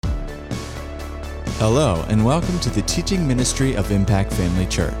Hello, and welcome to the teaching ministry of Impact Family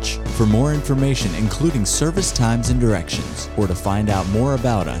Church. For more information, including service times and directions, or to find out more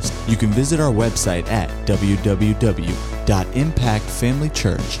about us, you can visit our website at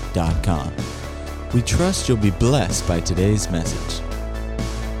www.impactfamilychurch.com. We trust you'll be blessed by today's message.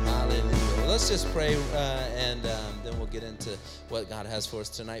 Hallelujah. Well, let's just pray and then we'll get into what God has for us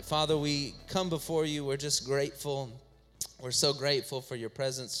tonight. Father, we come before you. We're just grateful. We're so grateful for your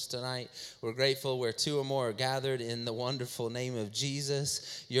presence tonight. We're grateful where two or more are gathered in the wonderful name of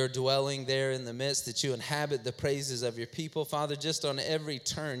Jesus. You're dwelling there in the midst, that you inhabit the praises of your people. Father, just on every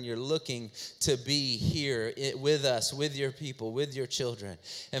turn, you're looking to be here with us, with your people, with your children.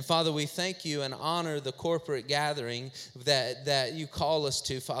 And Father, we thank you and honor the corporate gathering that you call us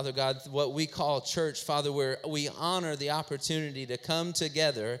to, Father God, what we call church, Father, where we honor the opportunity to come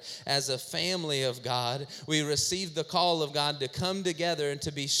together as a family of God. We receive the call of God to come together and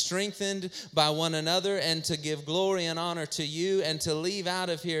to be strengthened by one another and to give glory and honor to you and to leave out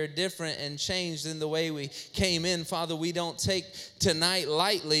of here different and changed in the way we came in. Father, we don't take tonight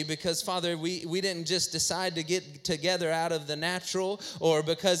lightly because, Father, we didn't just decide to get together out of the natural or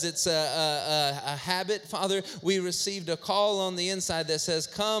because it's a habit. Father, we received a call on the inside that says,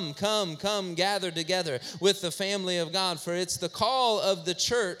 come, gather together with the family of God. For it's the call of the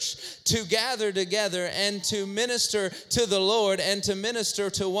church to gather together and to minister to the Lord and to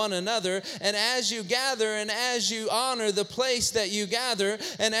minister to one another. And as you gather and as you honor the place that you gather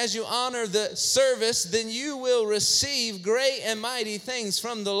and as you honor the service, then you will receive great and mighty things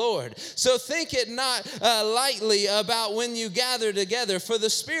from the Lord. So think it not lightly about when you gather together, for the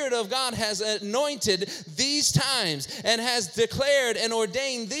Spirit of God has anointed these times and has declared and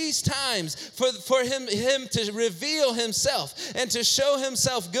ordained these times for him to reveal himself and to show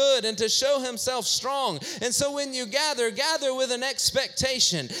himself good and to show himself strong. And so when you gather with an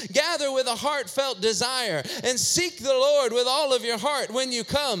expectation, gather with a heartfelt desire, and seek the Lord with all of your heart when you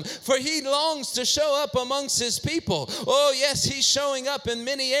come, for he longs to show up amongst his people. Oh yes, he's showing up in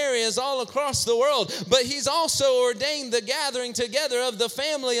many areas all across the world, but he's also ordained the gathering together of the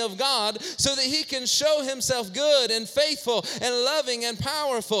family of God so that he can show himself good and faithful and loving and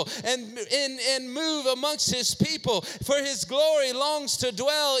powerful and move amongst his people, for his glory longs to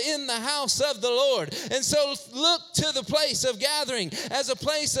dwell in the house of the Lord. And so look to the place of gathering as a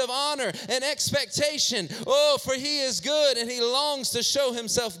place of honor and expectation. Oh, for he is good and he longs to show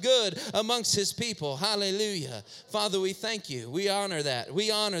himself good amongst his people. Hallelujah. Father, we thank you. We honor that. We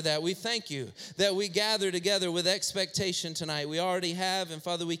honor that. We thank you that we gather together with expectation tonight. We already have, and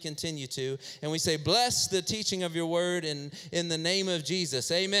Father, we continue to. And we say, bless the teaching of your word in the name of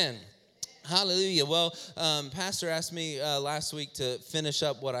Jesus. Amen. Hallelujah. Well, Pastor asked me last week to finish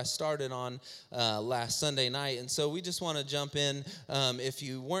up what I started on last Sunday night. And so we just want to jump in. If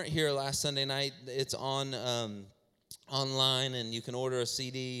you weren't here last Sunday night, it's on online, and you can order a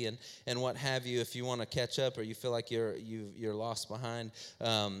CD and what have you if you want to catch up or you feel like you're lost behind.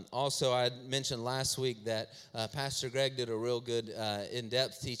 Also, I mentioned last week that Pastor Greg did a real good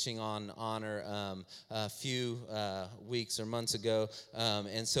in-depth teaching on honor a few weeks or months ago.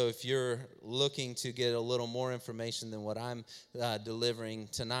 And so if you're looking to get a little more information than what I'm delivering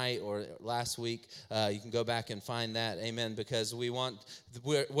tonight or last week, you can go back and find that. Amen. Because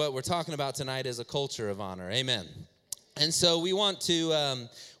what we're talking about tonight is a culture of honor. Amen. And so we want to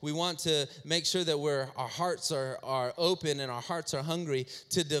make sure that our hearts are open and our hearts are hungry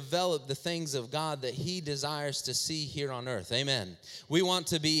to develop the things of God that he desires to see here on earth. Amen. We want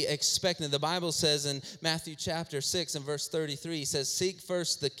to be expectant. The Bible says in Matthew chapter 6 and verse 33, he says, seek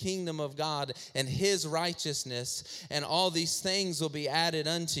first the kingdom of God and his righteousness, and all these things will be added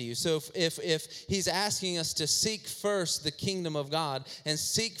unto you. So if he's asking us to seek first the kingdom of God and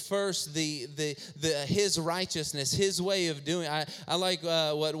seek first his righteousness, his way of doing. I like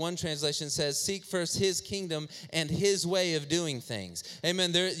what one translation says, seek first his kingdom and his way of doing things.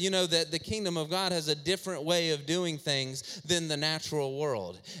 Amen. That the kingdom of God has a different way of doing things than the natural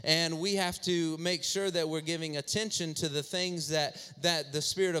world. And we have to make sure that we're giving attention to the things that the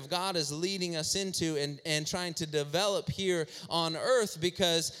Spirit of God is leading us into and trying to develop here on earth,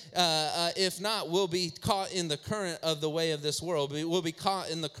 because if not, we'll be caught in the current of the way of this world. We'll be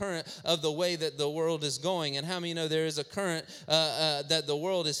caught in the current of the way that the world is going. And how many know there is a current that the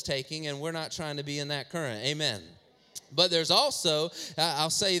world is taking, and we're not trying to be in that current. Amen. But there's also, I'll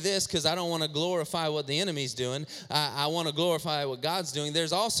say this because I don't want to glorify what the enemy's doing. I want to glorify what God's doing.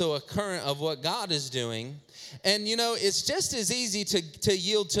 There's also a current of what God is doing. And, it's just as easy to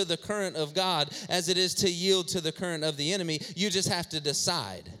yield to the current of God as it is to yield to the current of the enemy. You just have to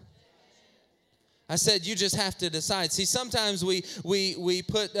decide. I said, you just have to decide. See, sometimes we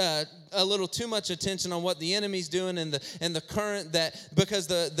put a little too much attention on what the enemy's doing and the current, that because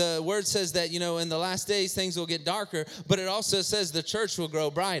the word says that, in the last days things will get darker, but it also says the church will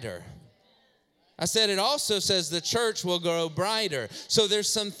grow brighter. I said it also says the church will grow brighter. So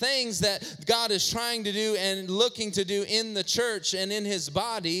there's some things that God is trying to do and looking to do in the church and in his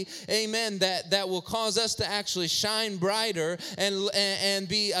body, amen, that will cause us to actually shine brighter and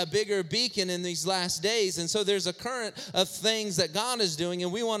be a bigger beacon in these last days. And so there's a current of things that God is doing,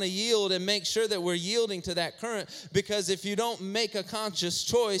 and we want to yield and make sure that we're yielding to that current, because if you don't make a conscious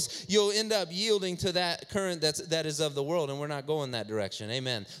choice, you'll end up yielding to that current that is of the world, and we're not going that direction.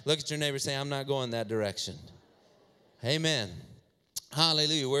 Amen. Look at your neighbor, say, I'm not going that direction. Amen.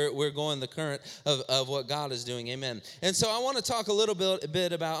 Hallelujah. We're going the current of what God is doing. Amen. And so I want to talk a little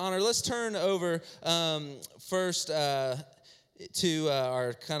bit about honor. Let's turn over first to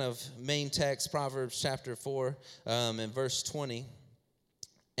our kind of main text, Proverbs chapter 4 and verse 20.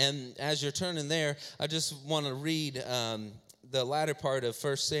 And as you're turning there, I just want to read the latter part of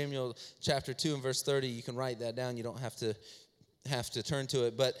 1 Samuel chapter 2 and verse 30. You can write that down. You don't have to turn to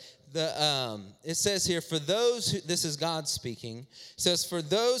it, but it says here, for those who, this is God speaking, it says, for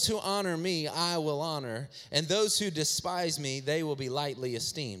those who honor me, I will honor, and those who despise me, they will be lightly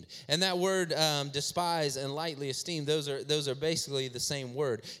esteemed. And that word despise and lightly esteemed, those are basically the same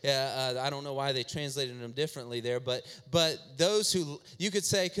word. I don't know why they translated them differently there, but those who, you could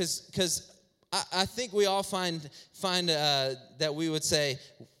say, because I think we all find that we would say,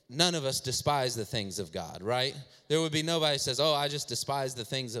 none of us despise the things of God, right? There would be nobody who says, oh, I just despise the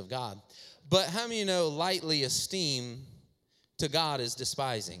things of God. But how many of you know lightly esteem to God is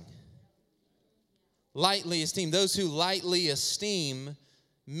despising? Lightly esteem. Those who lightly esteem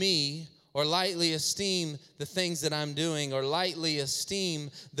me, or lightly esteem the things that I'm doing, or lightly esteem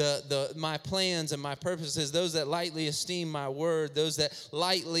my plans and my purposes, those that lightly esteem my word, those that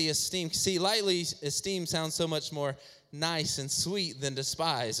lightly esteem. See, lightly esteem sounds so much more nice and sweet than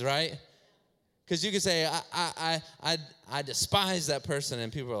despise, right? Because you could say, I despise that person,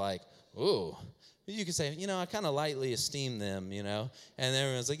 and people are like, ooh. You could say, I kind of lightly esteem them, and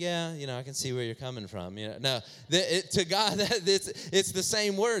everyone's like, yeah, I can see where you're coming from. No, to God, it's the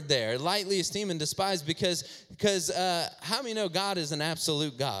same word there, lightly esteem and despise, because how many know God is an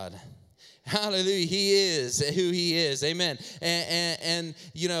absolute God? Hallelujah, he is who he is, amen. And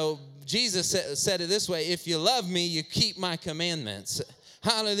Jesus said it this way, if you love me, you keep my commandments.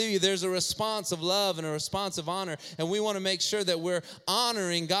 Hallelujah. There's a response of love and a response of honor, and we want to make sure that we're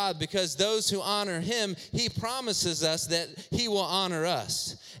honoring God, because those who honor him, he promises us that he will honor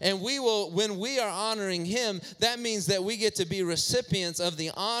us. And when we are honoring him, that means that we get to be recipients of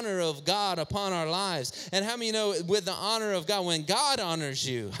the honor of God upon our lives. And how many know with the honor of God, when God honors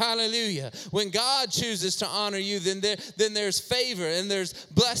you, hallelujah, when God chooses to honor you, then there's favor and there's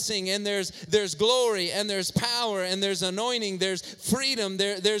blessing and there's glory and there's power and there's anointing, there's freedom,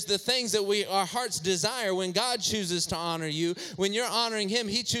 there's the things that our hearts desire when God chooses to honor you. When you're honoring him,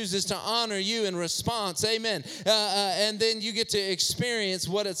 he chooses to honor you in response, amen. And then you get to experience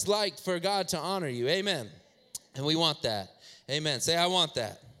what it's like for God to honor you, amen. And we want that, amen. Say, I want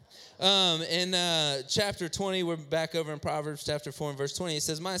that. In chapter 20, we're back over in Proverbs chapter 4 and verse 20. It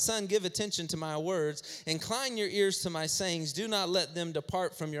says, my son, give attention to my words. Incline your ears to my sayings. Do not let them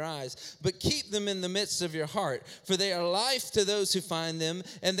depart from your eyes, but keep them in the midst of your heart. For they are life to those who find them,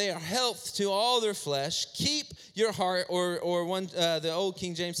 and they are health to all their flesh. Keep your heart, or the old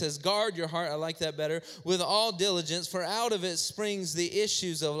King James says, guard your heart. I like that better. With all diligence, for out of it springs the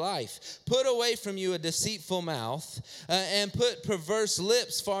issues of life. Put away from you a deceitful mouth, and put perverse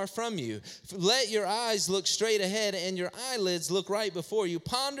lips far from you. Let your eyes look straight ahead and your eyelids look right before you.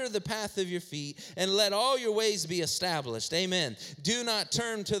 Ponder the path of your feet and let all your ways be established. Amen. Do not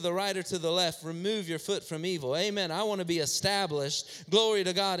turn to the right or to the left. Remove your foot from evil. Amen. I want to be established. Glory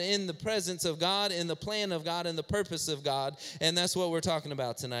to God, in the presence of God, in the plan of God, in the purpose of God. And that's what we're talking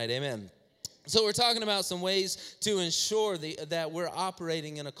about tonight. Amen. So we're talking about some ways to ensure that we're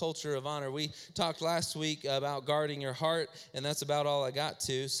operating in a culture of honor. We talked last week about guarding your heart, and that's about all I got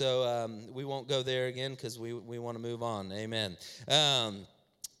to. So we won't go there again because we want to move on. Amen.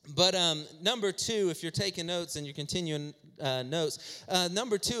 But number two, if you're taking notes and you're continuing notes,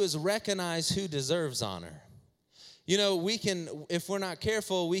 number two is recognize who deserves honor. We can, if we're not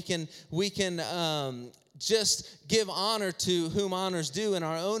careful, we can just give honor to whom honors due in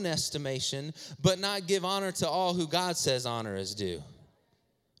our own estimation, but not give honor to all who God says honor is due.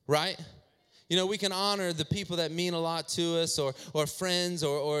 Right? We can honor the people that mean a lot to us, or friends,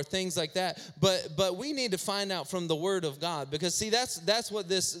 or things like that. But we need to find out from the Word of God, because see, that's what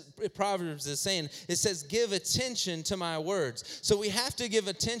this Proverbs is saying. It says, give attention to my words. So we have to give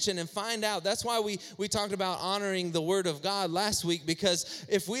attention and find out. That's why we talked about honoring the Word of God last week, because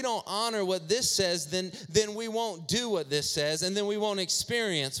if we don't honor what this says, then we won't do what this says, and then we won't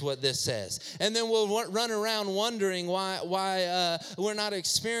experience what this says. And then we'll run around wondering why we're not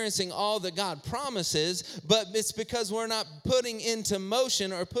experiencing all that God promises, but it's because we're not putting into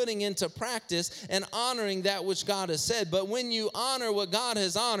motion or putting into practice and honoring that which God has said. But when you honor what God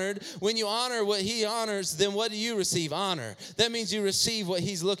has honored, when you honor what He honors, then what do you receive? Honor. That means you receive what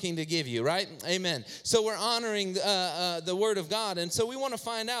He's looking to give you, right? Amen. So we're honoring the Word of God, and so we want to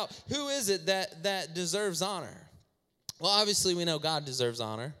find out, who is it that deserves honor? Well, obviously we know God deserves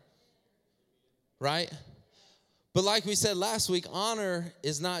honor, right? But like we said last week, honor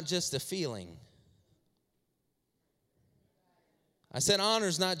is not just a feeling. I said honor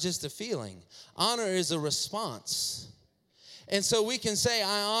is not just a feeling. Honor is a response. And so we can say,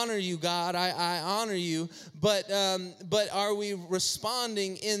 I honor you, God, I honor you, but are we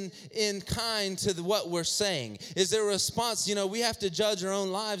responding in kind to what we're saying? Is there a response? We have to judge our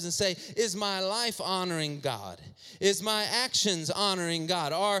own lives and say, is my life honoring God? Is my actions honoring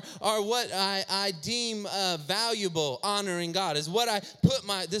God? Are what I deem valuable honoring God? Is what I put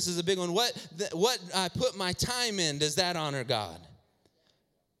this is a big one, what I put my time in, does that honor God?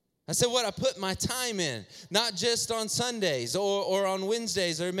 I said what I put my time in, not just on Sundays or on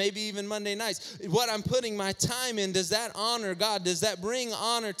Wednesdays or maybe even Monday nights. What I'm putting my time in, does that honor God? Does that bring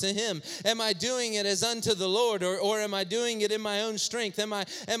honor to Him? Am I doing it as unto the Lord, or am I doing it in my own strength? Am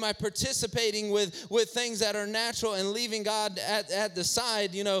I participating with things that are natural and leaving God at the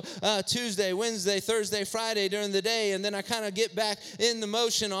side, Tuesday, Wednesday, Thursday, Friday during the day, and then I kind of get back in the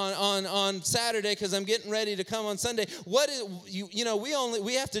motion on Saturday because I'm getting ready to come on Sunday? What is,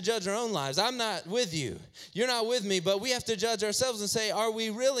 we have to judge our own lives. I'm not with you. You're not with me, but we have to judge ourselves and say, are we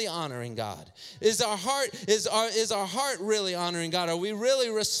really honoring God? Is our heart really honoring God? Are we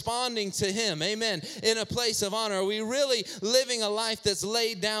really responding to Him? Amen. In a place of honor. Are we really living a life that's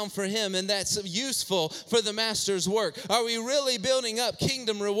laid down for Him and that's useful for the Master's work? Are we really building up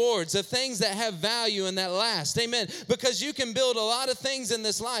kingdom rewards of things that have value and that last? Amen. Because you can build a lot of things in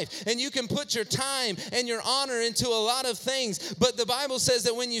this life, and you can put your time and your honor into a lot of things, but the Bible says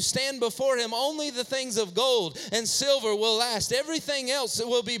that when you stand before Him, only the things of gold and silver will last. Everything else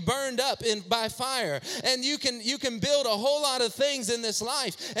will be burned up by fire. And you can build a whole lot of things in this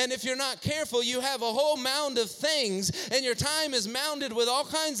life, and if you're not careful, you have a whole mound of things, and your time is mounded with all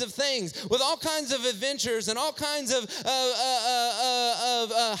kinds of things, with all kinds of adventures and all kinds of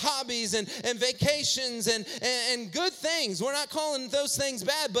hobbies and vacations and good things. We're not calling those things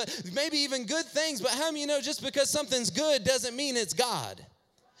bad, but maybe even good things. But how many know just because something's good doesn't mean it's God?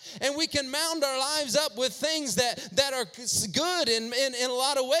 And we can mound our lives up with things that are good in a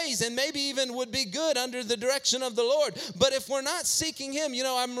lot of ways, and maybe even would be good under the direction of the Lord. But if we're not seeking Him,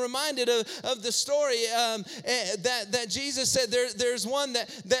 I'm reminded of the story that Jesus said. There's one that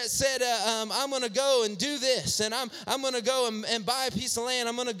said, I'm going to go and do this, and I'm going to go and buy a piece of land.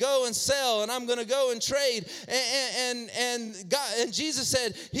 I'm going to go and sell, and I'm going to go and trade. And Jesus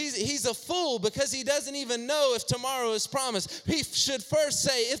said he's a fool because he doesn't even know if tomorrow is promised. He should first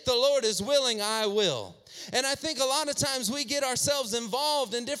say, if the Lord is willing, I will. And I think a lot of times we get ourselves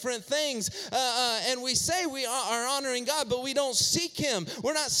involved in different things, and we say we are honoring God, but we don't seek Him.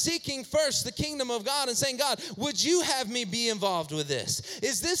 We're not seeking first the kingdom of God and saying, God, would you have me be involved with this?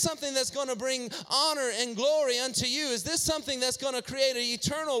 Is this something that's going to bring honor and glory unto you? Is this something that's going to create an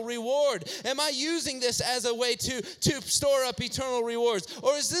eternal reward? Am I using this as a way to store up eternal rewards?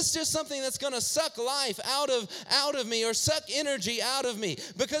 Or is this just something that's going to suck life out of me, or suck energy out of me?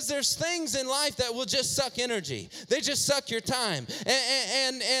 Because there's things in life that will just suck energy. They just suck your time,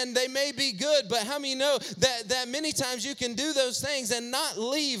 and they may be good, but how many know that many times you can do those things and not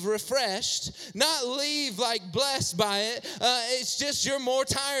leave refreshed, not leave like blessed by it. It's just you're more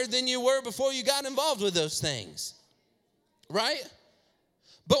tired than you were before you got involved with those things, right?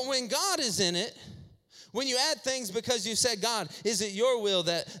 But when God is in it, when you add things because you said, God, is it your will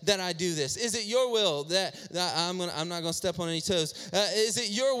that I do this? Is it your will that I'm not going to step on any toes? Is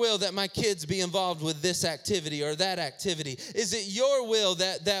it your will that my kids be involved with this activity or that activity? Is it your will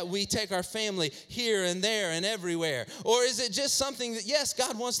that we take our family here and there and everywhere? Or is it just something that, yes,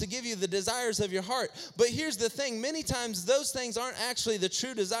 God wants to give you the desires of your heart, but here's the thing. Many times those things aren't actually the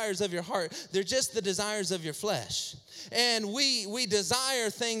true desires of your heart. They're just the desires of your flesh. and we desire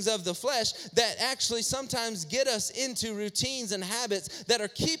things of the flesh that actually sometimes get us into routines and habits that are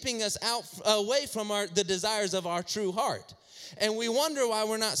keeping us away from the desires of our true heart. And we wonder why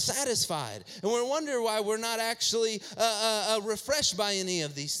we're not satisfied. And we wonder why we're not actually refreshed by any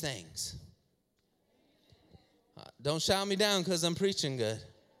of these things. Don't shout me down because I'm preaching good.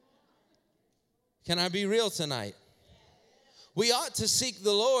 Can I be real tonight? We ought to seek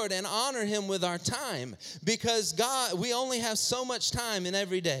the Lord and honor him with our time, because we only have so much time in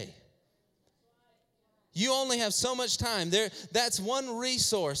every day. You only have so much time. That's one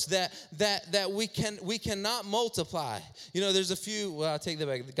resource that we cannot multiply. You know, there's a few, well, I'll take that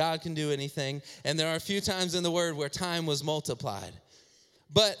back. God can do anything, and there are a few times in the Word where time was multiplied.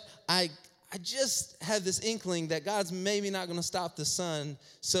 But I just have this inkling that God's maybe not going to stop the sun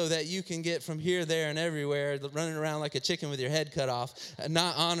so that you can get from here, there, and everywhere, running around like a chicken with your head cut off,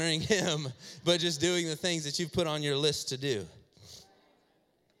 not honoring him, but just doing the things that you've put on your list to do.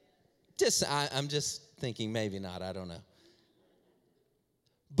 I'm just thinking maybe not, I don't know.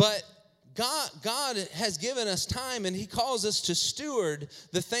 But God has given us time, and he calls us to steward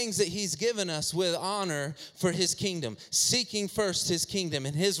the things that he's given us with honor for his kingdom, seeking first his kingdom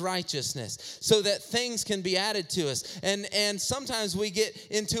and his righteousness so that things can be added to us. And sometimes we get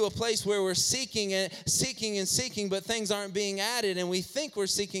into a place where we're seeking, but things aren't being added, and we think we're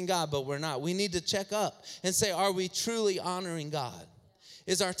seeking God, but we're not. We need to check up and say, are we truly honoring God?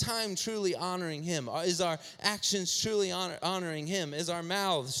 Is our time truly honoring him? Is our actions truly honoring him? Is our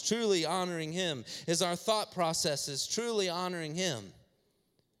mouths truly honoring him? Is our thought processes truly honoring him?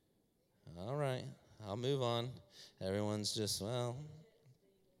 All right, I'll move on. Everyone's just, well,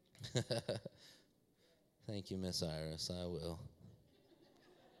 thank you, Miss Iris, I will.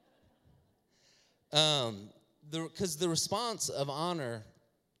 Because the response of honor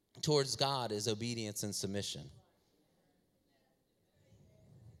towards God is obedience and submission.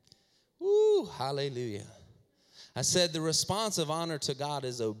 Woo, hallelujah. I said the response of honor to God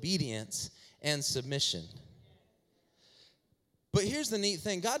is obedience and submission. But here's the neat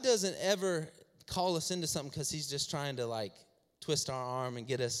thing. God doesn't ever call us into something because he's just trying to like twist our arm and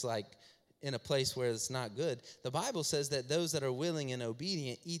get us like in a place where it's not good. The Bible says that those that are willing and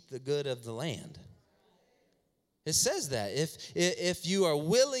obedient eat the good of the land. It says that. If you are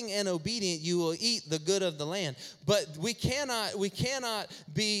willing and obedient, you will eat the good of the land. But we cannot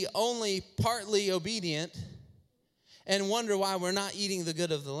be only partly obedient and wonder why we're not eating the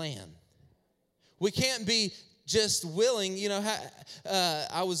good of the land. We can't be just willing. You know,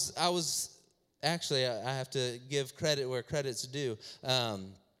 I was actually, I have to give credit where credit's due.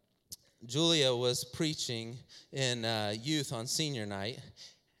 Julia was preaching in youth on senior night.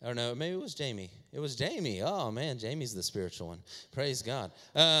 Or no, maybe it was Jamie. It was Jamie. Oh, man, Jamie's the spiritual one. Praise God.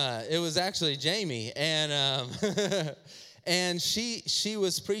 It was actually Jamie. And and she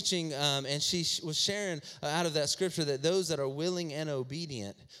was preaching, and she was sharing out of that scripture that those that are willing and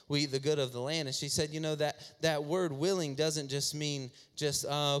obedient will eat the good of the land. And she said, you know, that word willing doesn't just mean just,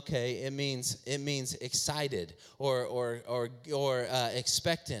 okay. It means excited or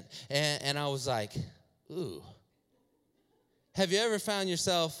expectant. And I was like, ooh. Have you ever found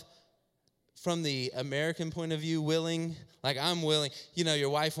yourself, from the American point of view, willing? Like, I'm willing. You know, your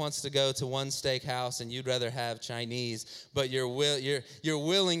wife wants to go to one steakhouse and you'd rather have Chinese, but you're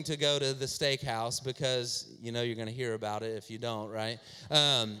willing to go to the steakhouse because you know you're going to hear about it if you don't, right?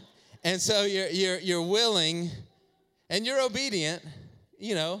 And so you're willing and you're obedient,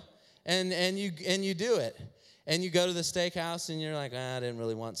 you know, and you do it. And you go to the steakhouse and you're like, I didn't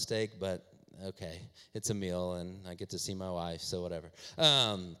really want steak, but okay, it's a meal and I get to see my wife, so whatever.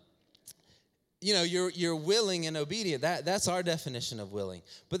 You know, you're willing and obedient. That's our definition of willing.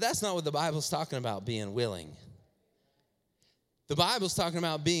 But that's not what the Bible's talking about, being willing. The Bible's talking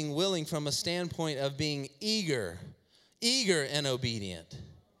about being willing from a standpoint of being eager and obedient.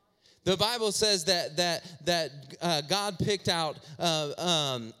 The Bible says that God picked out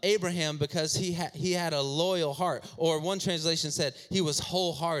Abraham because he had a loyal heart. Or one translation said he was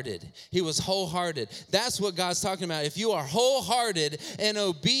wholehearted. He was wholehearted. That's what God's talking about. If you are wholehearted and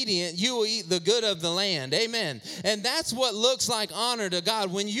obedient, you will eat the good of the land. Amen. And that's what looks like honor to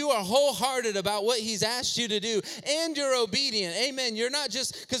God. When you are wholehearted about what he's asked you to do and you're obedient. Amen. You're not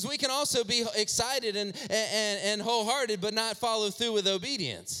just, because we can also be excited and wholehearted but not follow through with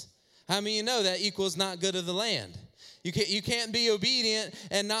obedience. How many of you know that equals not good of the land? You can't be obedient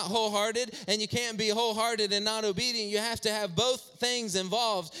and not wholehearted, and you can't be wholehearted and not obedient. You have to have both things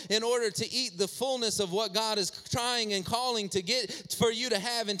involved in order to eat the fullness of what God is trying and calling to get for you to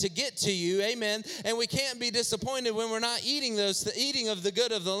have and to get to you. Amen. And we can't be disappointed when we're not eating of the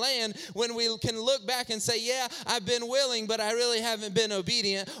good of the land, when we can look back and say, yeah, I've been willing, but I really haven't been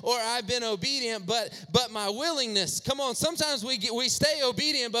obedient, or I've been obedient, but my willingness. Come on, sometimes we stay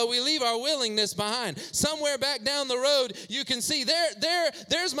obedient, but we leave our willingness behind. Somewhere back down the road, you can see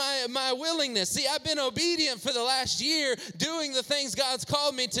there's my willingness. See, I've been obedient for the last year doing the things God's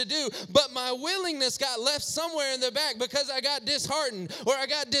called me to do, but my willingness got left somewhere in the back because I got disheartened, or I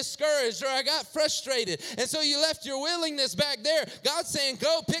got discouraged, or I got frustrated. And so you left your willingness back there. God's saying,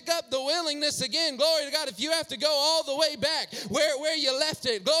 go pick up the willingness again. Glory to God. If you have to go all the way back where you left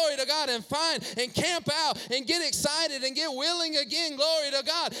it, glory to God, and find and camp out and get excited and get willing again, glory to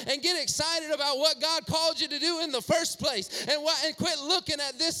God, and get excited about what God called you to do in the first place, and quit looking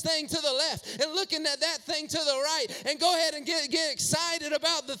at this thing to the left and looking at that thing to the right, and go ahead and get excited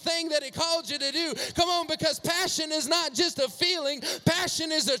about the thing that He called you to do. Come on, because passion is not just a feeling,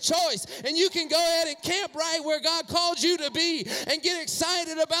 passion is a choice, and you can go ahead and camp right where God called you to be and get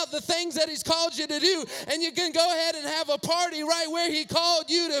excited about the things that He's called you to do, and you can go ahead and have a party right where He called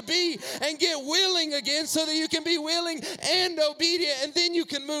you to be and get willing again, so that you can be willing and obedient, and then you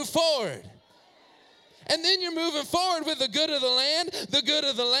can move forward. And then you're moving forward with the good of the land, the good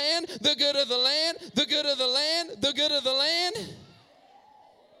of the land, the good of the land, the good of the land, the good of the land.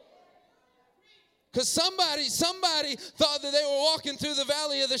 Because somebody thought that they were walking through the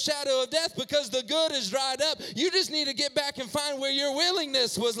valley of the shadow of death because the good is dried up. You just need to get back and find where your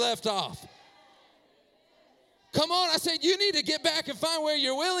willingness was left off. Come on, I said you need to get back and find where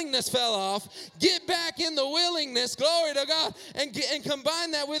your willingness fell off. Get back in the willingness, glory to God, and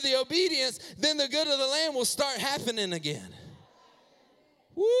combine that with the obedience. Then the good of the land will start happening again.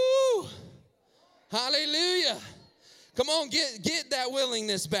 Woo! Hallelujah. Come on, get that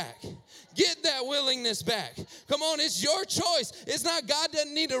willingness back. Get that willingness back. Come on, it's your choice. It's not, God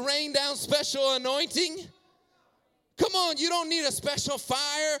doesn't need to rain down special anointing. Come on, you don't need a special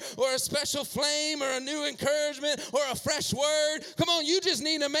fire or a special flame or a new encouragement or a fresh word. Come on, you just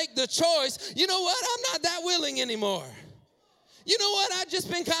need to make the choice. You know what? I'm not that willing anymore. You know what? I've just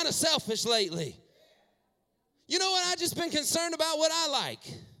been kind of selfish lately. You know what? I've just been concerned about what I like.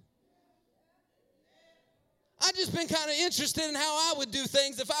 I've just been kind of interested in how I would do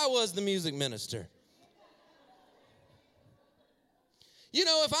things if I was the music minister. You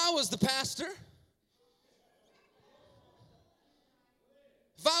know, if I was the pastor,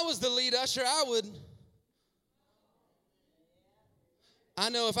 if I was the lead usher, I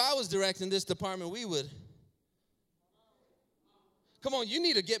know if I was directing this department, we would. Come on, you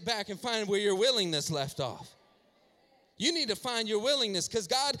need to get back and find where your willingness left off. You need to find your willingness, because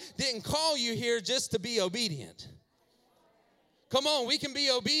God didn't call you here just to be obedient. Come on, we can be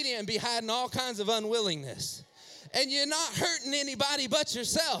obedient and be hiding all kinds of unwillingness. And you're not hurting anybody but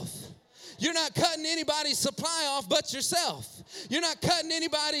yourself. You're not cutting anybody's supply off but yourself. You're not cutting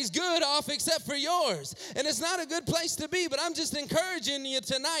anybody's good off except for yours. And it's not a good place to be, but I'm just encouraging you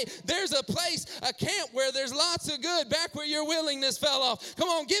tonight. There's a place, a camp, where there's lots of good back where your willingness fell off. Come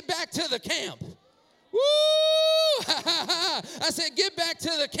on, get back to the camp. Woo! I said, get back to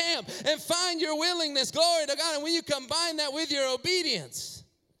the camp and find your willingness. Glory to God. And when you combine that with your obedience,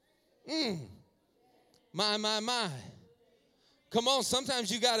 my. Come on,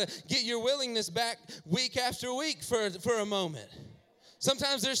 sometimes you got to get your willingness back week after week for a moment.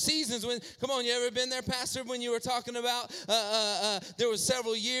 Sometimes there's seasons when, come on, you ever been there, Pastor, when you were talking about there was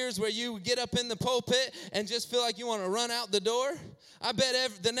several years where you would get up in the pulpit and just feel like you want to run out the door? I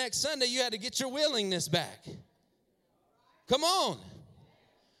bet the next Sunday you had to get your willingness back. Come on.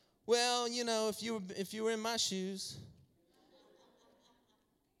 Well, you know, if you were in my shoes,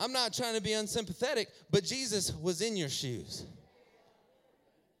 I'm not trying to be unsympathetic, but Jesus was in your shoes.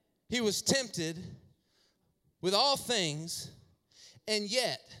 He was tempted with all things, and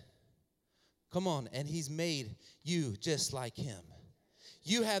yet, come on, and He's made you just like Him.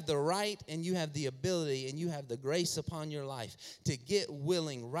 You have the right and you have the ability and you have the grace upon your life to get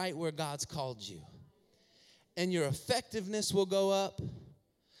willing right where God's called you. And your effectiveness will go up.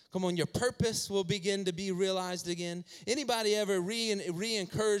 Come on, your purpose will begin to be realized again. Anybody ever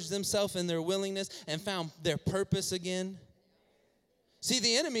re-encouraged themselves in their willingness and found their purpose again? See,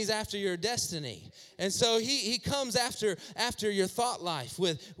 the enemy's after your destiny. And so he comes after your thought life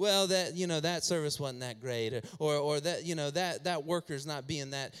with, well, that service wasn't that great, or that, that worker's not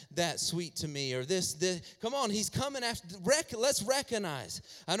being that sweet to me, or this. Come on, he's coming after. Let's recognize.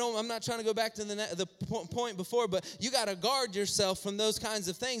 I'm not trying to go back to the point before, but you got to guard yourself from those kinds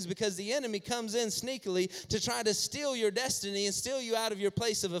of things, because the enemy comes in sneakily to try to steal your destiny and steal you out of your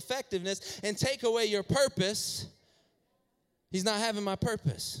place of effectiveness and take away your purpose. He's not having my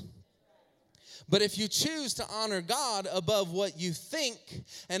purpose. But if you choose to honor God above what you think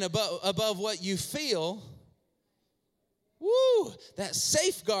and above what you feel, that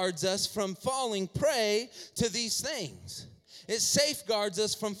safeguards us from falling prey to these things. It safeguards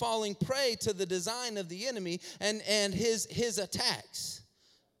us from falling prey to the design of the enemy and his attacks.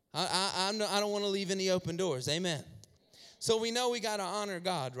 I don't want to leave any open doors. Amen. So we know we got to honor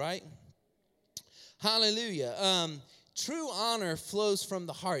God, right? Hallelujah. True honor flows from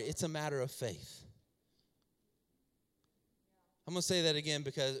the heart. It's a matter of faith. I'm going to say that again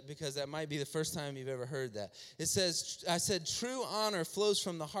because that might be the first time you've ever heard that. I said, true honor flows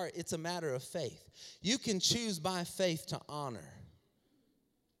from the heart. It's a matter of faith. You can choose by faith to honor.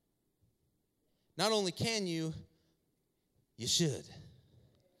 Not only can you should.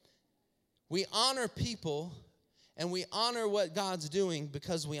 We honor people and we honor what God's doing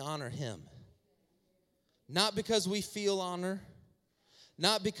because we honor Him. Not because we feel honor,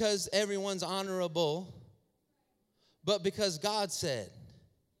 not because everyone's honorable, but because God said,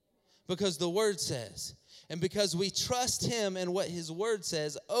 because the Word says, and because we trust Him and what His Word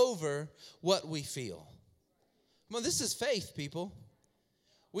says over what we feel. Well, this is faith, people.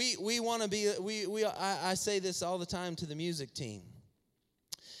 We want to be. I say this all the time to the music team.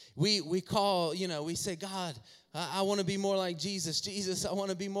 We call, we say, God, I want to be more like Jesus. Jesus, I want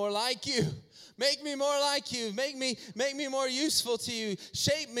to be more like you. Make me more like you. Make me more useful to you.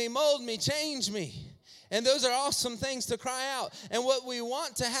 Shape me, mold me, change me. And those are awesome things to cry out. And what we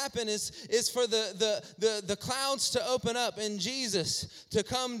want to happen is for the clouds to open up and Jesus to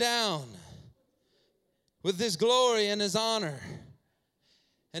come down with His glory and His honor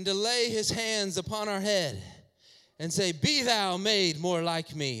and to lay His hands upon our head and say, be thou made more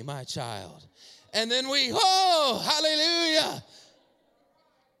like me, my child. And then hallelujah.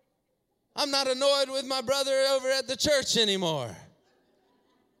 I'm not annoyed with my brother over at the church anymore.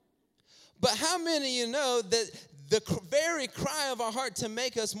 But how many of you know that the very cry of our heart to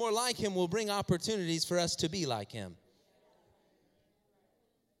make us more like Him will bring opportunities for us to be like Him?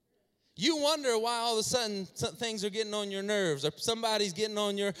 You wonder why all of a sudden things are getting on your nerves, or somebody's getting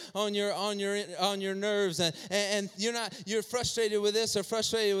on your nerves, and you're frustrated with this or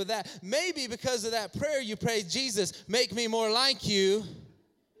frustrated with that. Maybe because of that prayer you prayed, Jesus, make me more like you.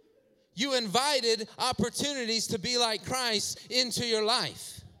 You invited opportunities to be like Christ into your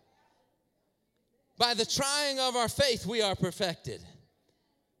life. By the trying of our faith, we are perfected.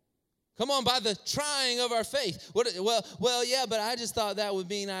 Come on, by the trying of our faith. Well, yeah, but I just thought that would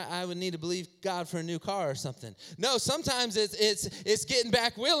mean I would need to believe God for a new car or something. No, sometimes it's getting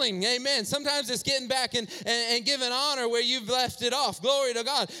back willing. Amen. Sometimes it's getting back and giving honor where you've left it off. Glory to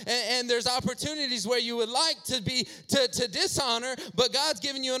God. And there's opportunities where you would like to be to dishonor, but God's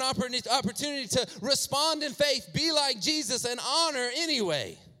given you an opportunity to respond in faith, be like Jesus, and honor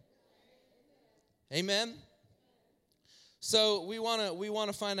anyway. Amen. So we want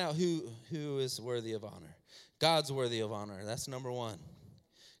to find out who is worthy of honor. God's worthy of honor. That's number one.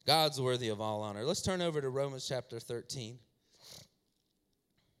 God's worthy of all honor. Let's turn over to Romans chapter 13.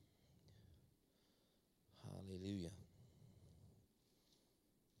 Hallelujah.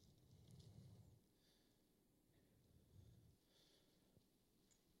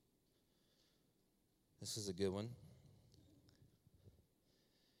 This is a good one.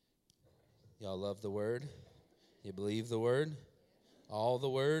 Y'all love the Word? You believe the Word? All the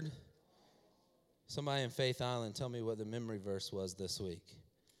Word? Somebody in Faith Island, tell me what the memory verse was this week.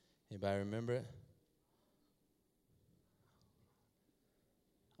 Anybody remember it?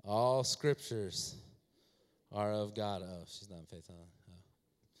 All scriptures are of God. Oh, she's not in Faith Island. Oh.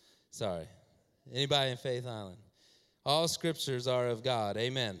 Sorry. Anybody in Faith Island? All scriptures are of God.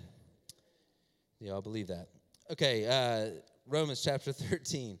 Amen. Y'all believe that? Okay, Romans chapter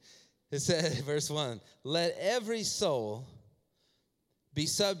 13. It says, verse 1, let every soul be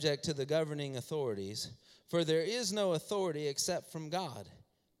subject to the governing authorities, for there is no authority except from God,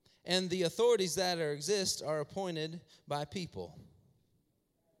 and the authorities that exist are appointed by people.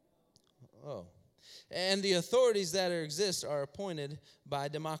 Oh. And the authorities that exist are appointed by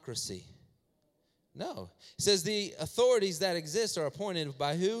democracy. No. It says the authorities that exist are appointed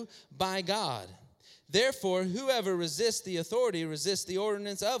by who? By God. Therefore, whoever resists the authority resists the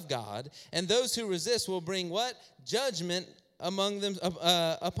ordinance of God, and those who resist will bring what? Judgment among them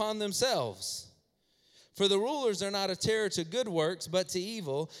upon themselves. For the rulers are not a terror to good works, but to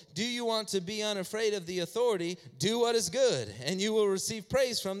evil. Do you want to be unafraid of the authority? Do what is good, and you will receive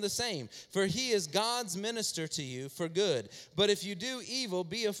praise from the same. For he is God's minister to you for good. But if you do evil,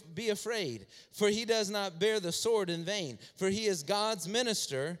 be afraid. For he does not bear the sword in vain. For he is God's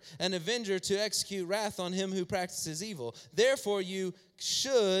minister, an avenger to execute wrath on him who practices evil. Therefore you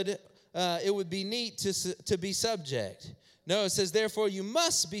should, it would be neat to be subject. No, it says, therefore you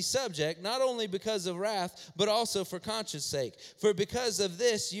must be subject, not only because of wrath, but also for conscience sake. For because of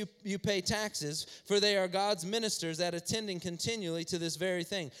this you pay taxes, for they are God's ministers at attending continually to this very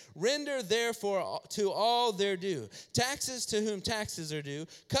thing. Render therefore to all their due. Taxes to whom taxes are due,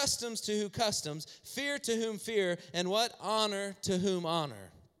 customs to whom customs, fear to whom fear, and what? Honor to whom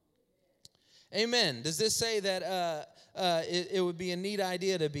honor. Amen. Does this say that it would be a neat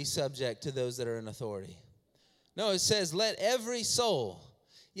idea to be subject to those that are in authority? No, it says, let every soul.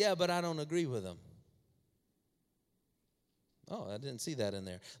 Yeah, but I don't agree with them. Oh, I didn't see that in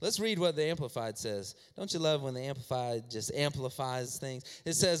there. Let's read what the Amplified says. Don't you love when the Amplified just amplifies things?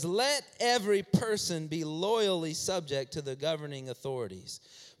 It says, let every person be loyally subject to the governing authorities.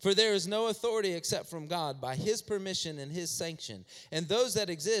 For there is no authority except from God by his permission and his sanction. And those that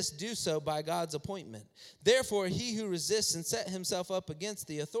exist do so by God's appointment. Therefore, he who resists and set himself up against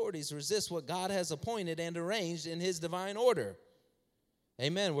the authorities resists what God has appointed and arranged in his divine order.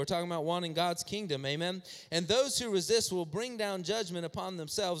 Amen. We're talking about wanting God's kingdom. Amen. And those who resist will bring down judgment upon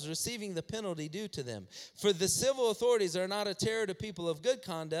themselves, receiving the penalty due to them. For the civil authorities are not a terror to people of good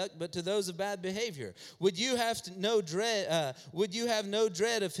conduct, but to those of bad behavior. Would you have no dread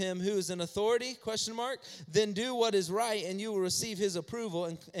of him who is in authority? ? Then do what is right, and you will receive his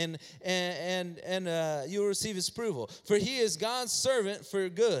approval, and you will receive his approval. For he is God's servant for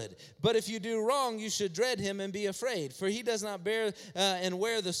good. But if you do wrong, you should dread him and be afraid. For he does not bear and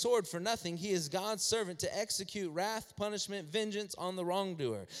wear the sword for nothing. He is God's servant to execute wrath, punishment, vengeance on the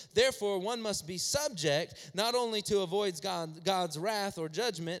wrongdoer. Therefore, one must be subject, not only to avoid God's wrath or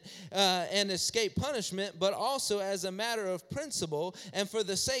judgment and escape punishment, but also as a matter of principle and for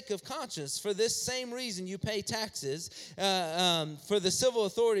the sake of conscience. For this same reason you pay taxes, for the civil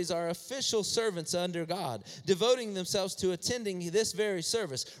authorities are official servants under God, devoting themselves to attending this very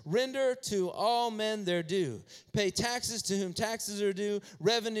service. Render to all men their due. Pay taxes to whom taxes are due,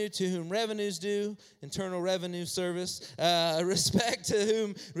 revenue to whom revenues due, Internal Revenue Service, respect to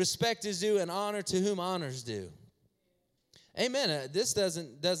whom respect is due, and honor to whom honors due. Amen. This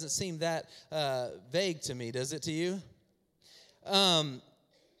doesn't seem that vague to me, does it to you?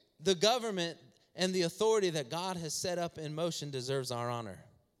 The government and the authority that God has set up in motion deserves our honor.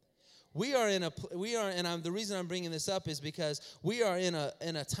 The reason I'm bringing this up is because we are in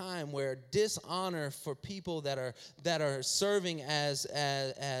a time where dishonor for people that are serving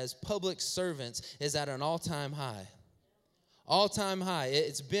as public servants is at an all-time high. All-time high.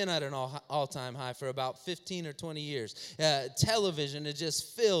 It's been at an all-time high for about 15 or 20 years. Television is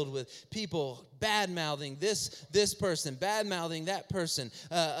just filled with people bad-mouthing this person, bad-mouthing that person,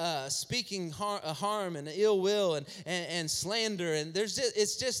 speaking harm and ill will and slander. And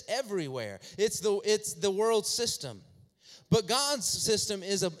it's just everywhere. It's the world system. But God's system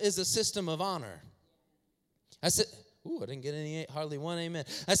is a system of honor. I said, I didn't get hardly one amen.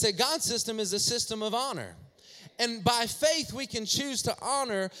 I said, God's system is a system of honor. And by faith, we can choose to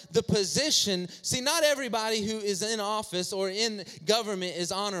honor the position. See, not everybody who is in office or in government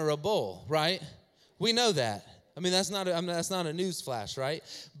is honorable, right? We know that. I mean, that's not a news flash, right?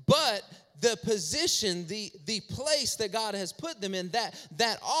 But the position, the place that God has put them in,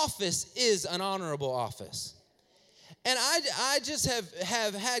 that office is an honorable office. And I just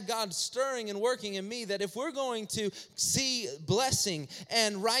have had God stirring and working in me that if we're going to see blessing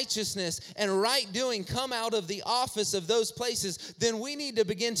and righteousness and right doing come out of the office of those places, then we need to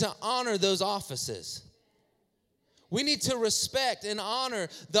begin to honor those offices. We need to respect and honor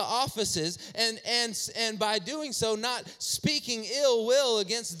the offices, and by doing so, not speaking ill will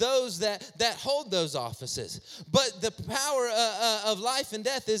against those that hold those offices. But the power of life and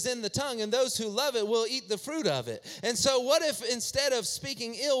death is in the tongue, and those who love it will eat the fruit of it. And so what if instead of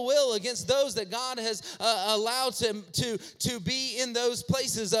speaking ill will against those that God has allowed to be in those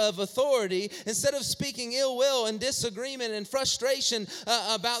places of authority, instead of speaking ill will and disagreement and frustration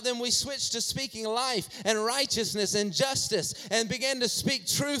about them, we switch to speaking life and righteousness and justice and began to speak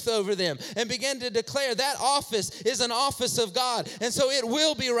truth over them and began to declare that office is an office of God. And so it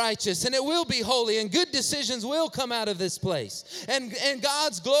will be righteous and it will be holy and good decisions will come out of this place. And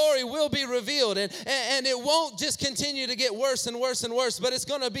God's glory will be revealed. And it won't just continue to get worse and worse and worse, but it's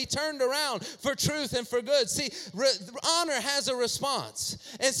going to be turned around for truth and for good. See, honor has a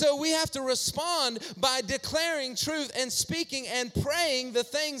response. And so we have to respond by declaring truth and speaking and praying the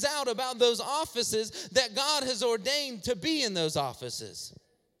things out about those offices that God has ordained to be in those offices.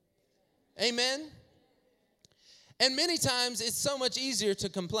 Amen? And many times it's so much easier to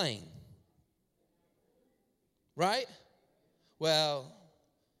complain. Right? Well,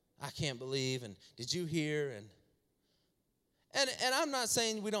 I can't believe, and did you hear? And I'm not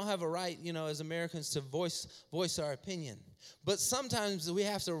saying we don't have a right, as Americans to voice our opinion. But sometimes we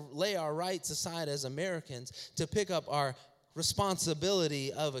have to lay our rights aside as Americans to pick up our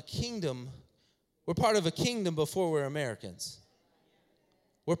responsibility of a kingdom. We're part of a kingdom before we're Americans.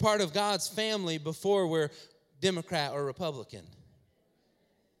 We're part of God's family before we're Democrat or Republican.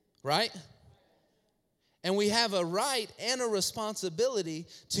 Right? And we have a right and a responsibility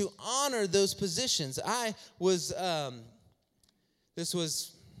to honor those positions. This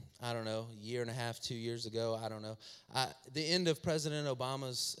was, I don't know, a year and a half, 2 years ago, I don't know. The end of President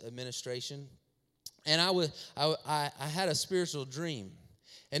Obama's administration. And I had a spiritual dream.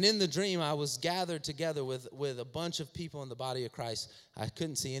 And in the dream, I was gathered together with a bunch of people in the body of Christ. I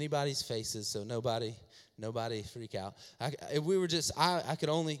couldn't see anybody's faces, so nobody freak out. I could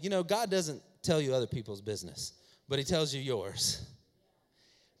only, God doesn't tell you other people's business, but he tells you yours.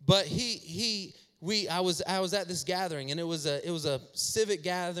 But I was at this gathering, and it was a civic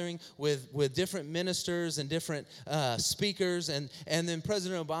gathering with different ministers and different speakers, and then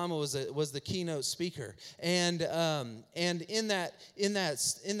President Obama was the keynote speaker, and in that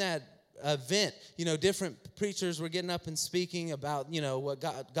event, different preachers were getting up and speaking about,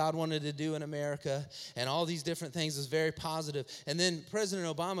 what God wanted to do in America and all these different things. It was very positive. And then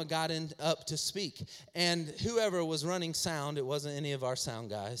President Obama got up to speak, and whoever was running sound, it wasn't any of our sound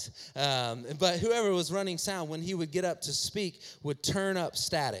guys, but whoever was running sound, when he would get up to speak, would turn up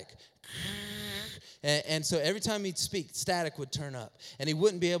static. And so every time he'd speak, static would turn up, and he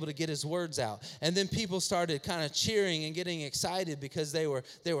wouldn't be able to get his words out. And then people started kind of cheering and getting excited because they were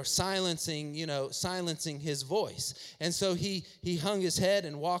silencing his voice. And so he hung his head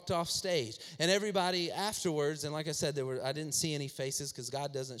and walked off stage. And everybody afterwards, and like I said, I didn't see any faces because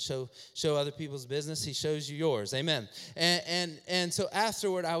God doesn't show other people's business; He shows you yours. Amen. And so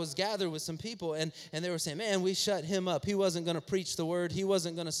afterward, I was gathered with some people, and they were saying, "Man, we shut him up. He wasn't going to preach the word. He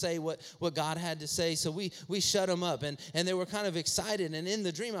wasn't going to say what God had to say. So we shut him up." And they were kind of excited. And in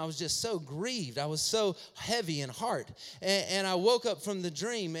the dream, I was just so grieved. I was so heavy in heart. And I woke up from the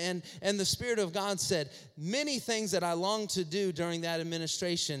dream, and the Spirit of God said, many things that I longed to do during that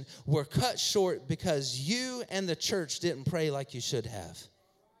administration were cut short because you and the church didn't pray like you should have.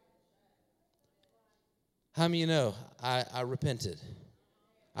 How many of you know I repented?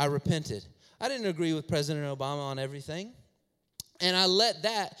 I repented. I didn't agree with President Obama on everything. And I let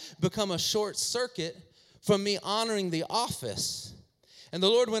that become a short circuit from me honoring the office. And the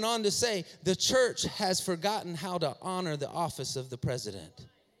Lord went on to say, the church has forgotten how to honor the office of the president.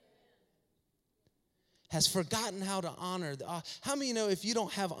 Has forgotten how to honor the office. How many know if you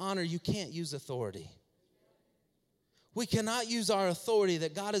don't have honor, you can't use authority? We cannot use our authority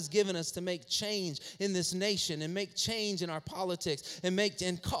that God has given us to make change in this nation and make change in our politics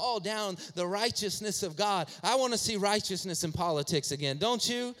and call down the righteousness of God. I want to see righteousness in politics again, don't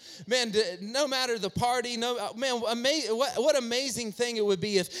you? Man, no matter the party, what amazing thing it would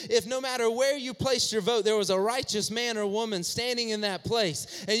be if no matter where you placed your vote, there was a righteous man or woman standing in that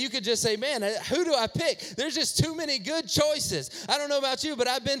place. And you could just say, man, who do I pick? There's just too many good choices. I don't know about you, but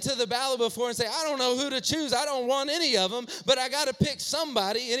I've been to the ballot before and say, I don't know who to choose. I don't want any of them, but I got to pick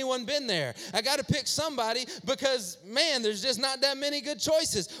somebody. Anyone been there? I got to pick somebody because, man, there's just not that many good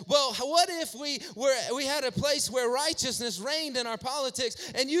choices. Well, what if we had a place where righteousness reigned in our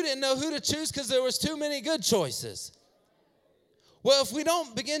politics and you didn't know who to choose because there was too many good choices? Well, if we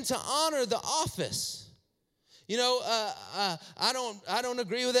don't begin to honor the office, I don't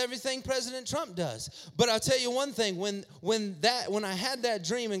agree with everything President Trump does. But I'll tell you one thing, when I had that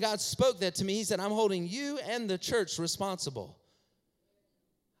dream and God spoke that to me, He said, I'm holding you and the church responsible.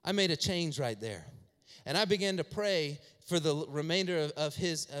 I made a change right there. And I began to pray for the remainder of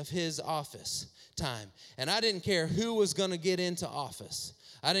his office time. And I didn't care who was going to get into office.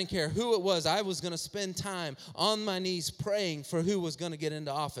 I didn't care who it was. I was going to spend time on my knees praying for who was going to get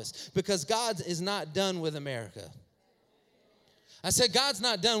into office because God is not done with America. I said, God's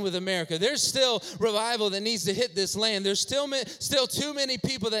not done with America. There's still revival that needs to hit this land. There's still too many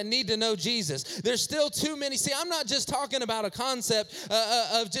people that need to know Jesus. There's still too many. See, I'm not just talking about a concept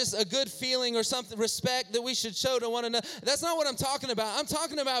of just a good feeling or something, respect that we should show to one another. That's not what I'm talking about. I'm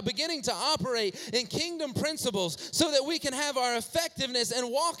talking about beginning to operate in kingdom principles so that we can have our effectiveness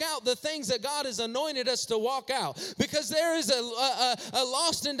and walk out the things that God has anointed us to walk out. Because there is a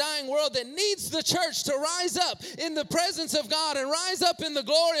lost and dying world that needs the church to rise up in the presence of God and rise up in the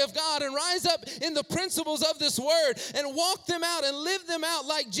glory of God and rise up in the principles of this word and walk them out and live them out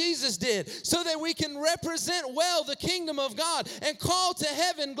like Jesus did, so that we can represent well the kingdom of God and call to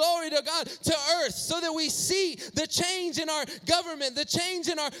heaven, glory to God, to earth, so that we see the change in our government, the change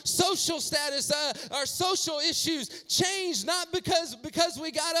in our social status, our social issues change, not because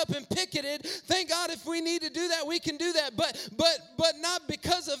we got up and picketed. Thank God if we need to do that, we can do that, but not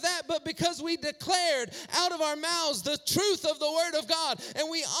because of that, but because we declared out of our mouths the truth of the word of God, and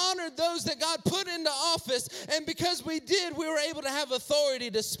we honored those that God put into office, and because we did, we were able to have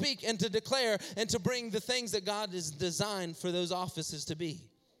authority to speak and to declare and to bring the things that God has designed for those offices to be.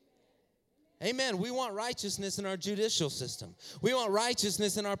 Amen. We want righteousness in our judicial system. We want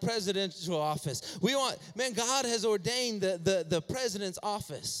righteousness in our presidential office. God has ordained the president's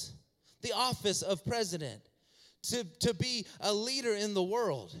office, the office of president, to be a leader in the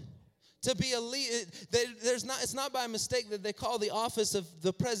world. To be a leader, it's not by mistake that they call the office of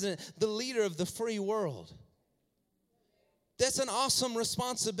the president the leader of the free world. That's an awesome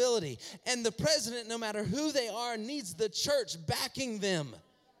responsibility. And the president, no matter who they are, needs the church backing them.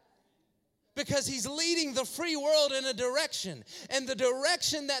 Because he's leading the free world in a direction. And the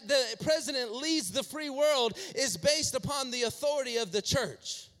direction that the president leads the free world is based upon the authority of the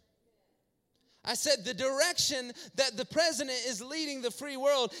church. I said the direction that the president is leading the free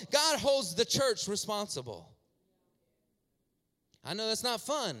world, God holds the church responsible. I know that's not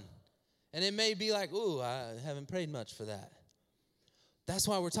fun. And it may be like, ooh, I haven't prayed much for that. That's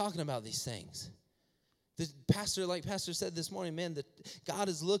why we're talking about these things. Like Pastor said this morning, man, that God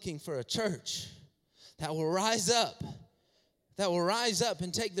is looking for a church that will rise up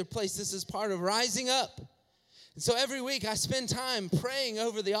and take their place. This is part of rising up. And so every week I spend time praying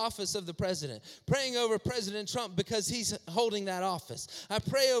over the office of the president, praying over President Trump because he's holding that office. I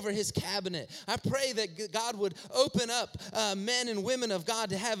pray over his cabinet. I pray that God would open up men and women of God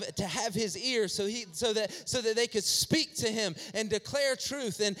to have his ear so that they could speak to him and declare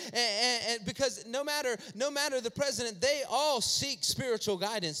truth. And because no matter the president, they all seek spiritual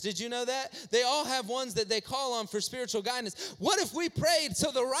guidance. Did you know that? They all have ones that they call on for spiritual guidance. What if we prayed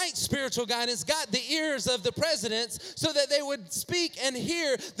so the right spiritual guidance got the ears of the president, so that they would speak and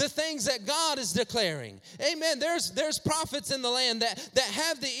hear the things that God is declaring? Amen. There's prophets in the land that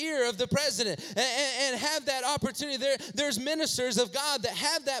have the ear of the president and have that opportunity. There's ministers of God that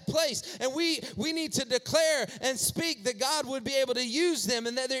have that place. And we need to declare and speak that God would be able to use them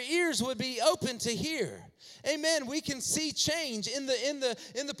and that their ears would be open to hear. Amen. We can see change in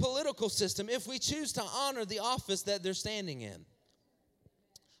the political system if we choose to honor the office that they're standing in.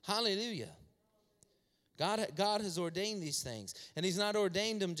 Hallelujah. God has ordained these things, and he's not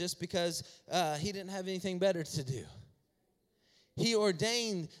ordained them just because he didn't have anything better to do. He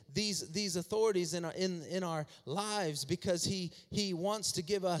ordained these authorities in our lives because he wants to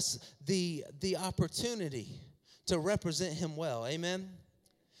give us the opportunity to represent him well. Amen.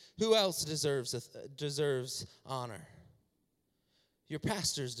 Who else deserves honor? Your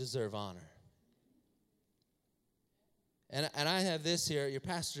pastors deserve honor. And I have this here: your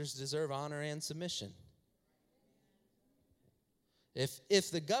pastors deserve honor and submission.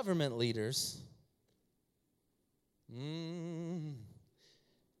 If the government leaders,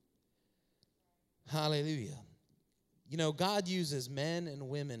 hallelujah. You know, God uses men and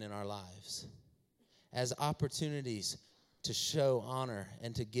women in our lives as opportunities to show honor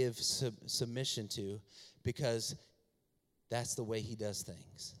and to give submission to, because that's the way he does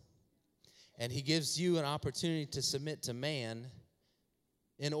things. And he gives you an opportunity to submit to man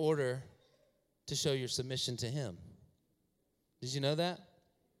in order to show your submission to him. Did you know that?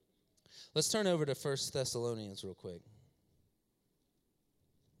 Let's turn over to 1 Thessalonians real quick.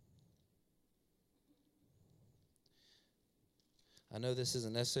 I know this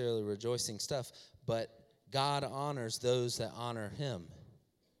isn't necessarily rejoicing stuff, but God honors those that honor him.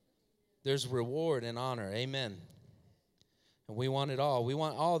 There's reward and honor. Amen. And we want it all. We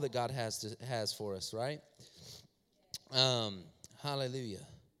want all that God has for us, right? Hallelujah.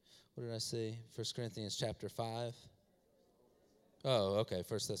 What did I say? 1 Corinthians chapter 5. Oh, okay.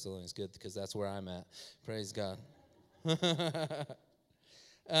 1 Thessalonians, good, because that's where I'm at. Praise God.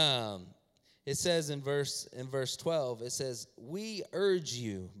 It says in verse 12, it says, "We urge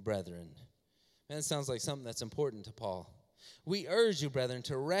you, brethren." Man, it sounds like something that's important to Paul. "We urge you, brethren,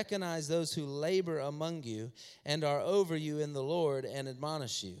 to recognize those who labor among you and are over you in the Lord and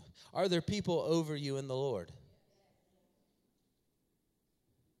admonish you." Are there people over you in the Lord?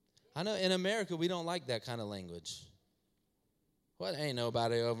 I know in America we don't like that kind of language. Well, ain't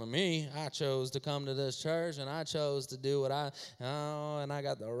nobody over me. I chose to come to this church, and I chose to do what and I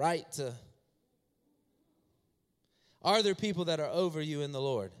got the right to. Are there people that are over you in the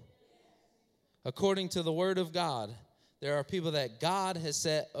Lord? According to the word of God, there are people that God has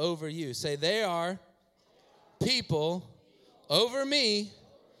set over you. Say, "They are people over me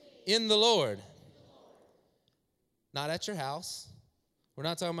in the Lord." Not at your house. We're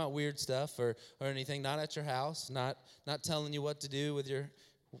not talking about weird stuff or anything. Not at your house. Not telling you what to do with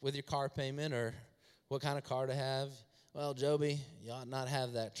your car payment or what kind of car to have. Well, Joby, you ought not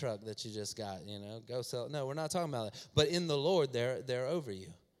have that truck that you just got. Go sell it. No, we're not talking about that. But in the Lord, they're over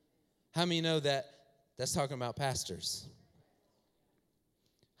you. How many know that's talking about pastors?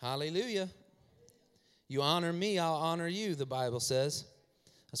 Hallelujah. You honor me, I'll honor you, the Bible says.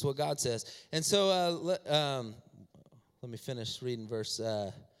 That's what God says. And so let me finish reading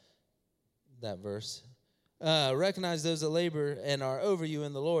that verse. "Recognize those that labor and are over you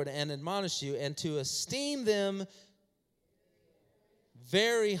in the Lord and admonish you, and to esteem them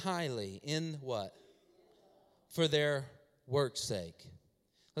very highly." In what? For their work's sake.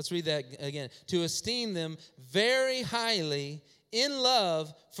 Let's read that again. "To esteem them very highly in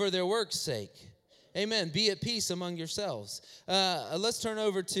love for their work's sake." Amen. "Be at peace among yourselves." Let's turn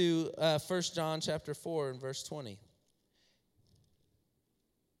over to 1 John chapter 4 and verse 20.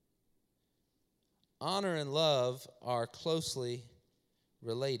 Honor and love are closely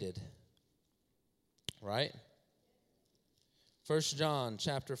related, right? 1 John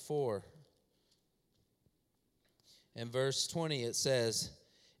chapter 4 and verse 20, it says,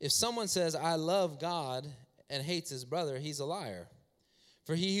 "If someone says, 'I love God,' and hates his brother, he's a liar.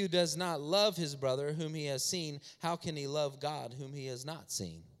 For he who does not love his brother whom he has seen, how can he love God whom he has not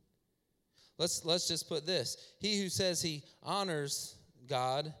seen?" Let's just put this. He who says he honors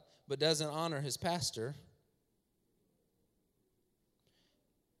God but doesn't honor his pastor,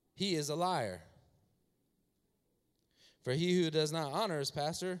 he is a liar. For he who does not honor his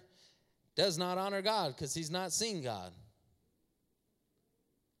pastor does not honor God, because he's not seen God.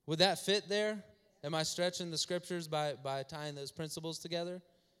 Would that fit there? Am I stretching the scriptures by tying those principles together?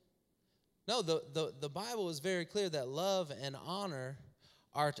 No, the Bible is very clear that love and honor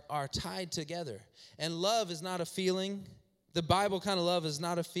are tied together. And love is not a feeling. The Bible kind of love is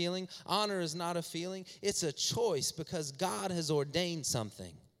not a feeling. Honor is not a feeling. It's a choice, because God has ordained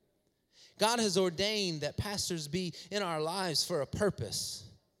something. God has ordained that pastors be in our lives for a purpose,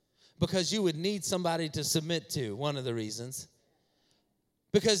 because you would need somebody to submit to, one of the reasons.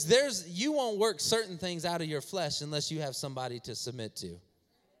 Because you won't work certain things out of your flesh unless you have somebody to submit to.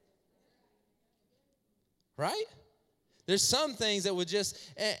 Right? There's some things that would just,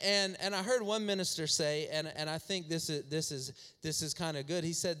 and I heard one minister say, and I think this is kind of good.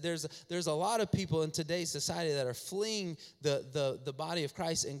 He said there's a lot of people in today's society that are fleeing the body of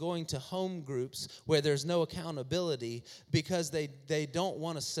Christ and going to home groups where there's no accountability, because they don't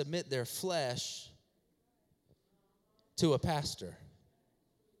want to submit their flesh to a pastor.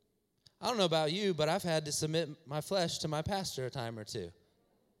 I don't know about you, but I've had to submit my flesh to my pastor a time or two.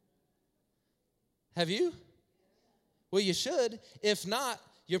 Have you? Well, you should. If not,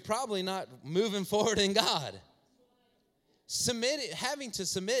 you're probably not moving forward in God. Having to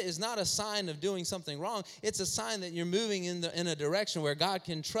submit is not a sign of doing something wrong. It's a sign that you're moving in a direction where God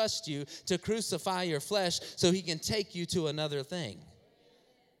can trust you to crucify your flesh so he can take you to another thing.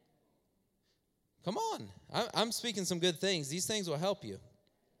 Come on. I'm speaking some good things. These things will help you.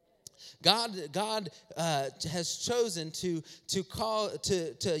 God has chosen to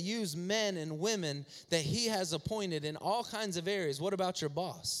use men and women that he has appointed in all kinds of areas. What about your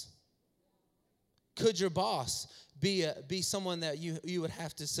boss? Could your boss be someone that you would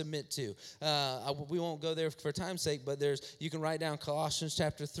have to submit to? We won't go there for time's sake, but you can write down Colossians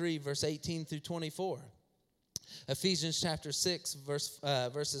chapter 3, verse 18 through 24. Ephesians chapter 6,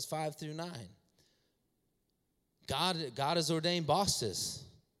 verses 5 through 9. God has ordained bosses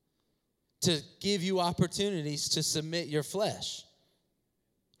to give you opportunities to submit your flesh,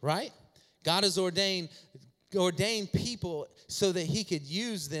 right? God has ordained people so that he could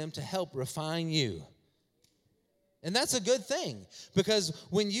use them to help refine you. And that's a good thing, because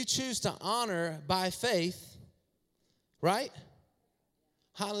when you choose to honor by faith, right?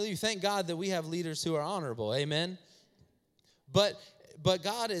 Hallelujah. Thank God that we have leaders who are honorable. Amen. But but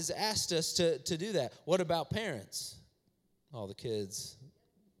God has asked us to do that. What about parents? All the kids,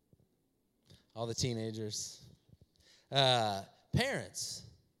 all the teenagers. Parents.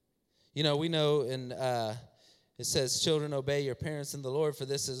 You know, we know in it says, children, obey your parents in the Lord, for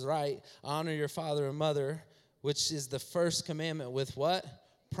this is right. Honor your father and mother, which is the first commandment with what?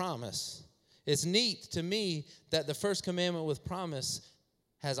 Promise. It's neat to me that the first commandment with promise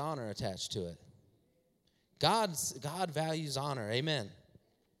has honor attached to it. God values honor. Amen.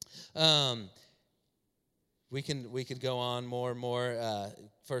 We could go on more and more.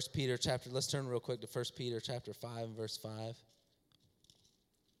 1 Peter chapter. Let's turn real quick to 1 Peter chapter 5 and verse 5.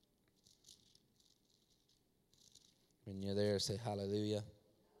 When you're there, say hallelujah.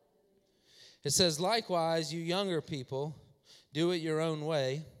 It says, likewise, you younger people, do it your own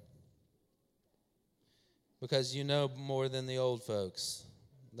way, because you know more than the old folks.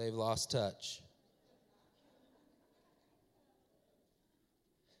 They've lost touch.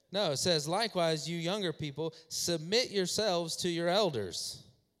 No, it says, likewise, you younger people, submit yourselves to your elders.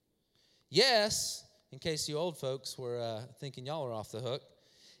 Yes, in case you old folks were thinking y'all are off the hook.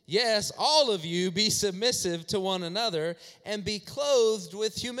 Yes, all of you be submissive to one another and be clothed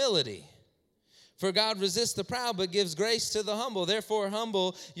with humility. For God resists the proud, but gives grace to the humble. Therefore,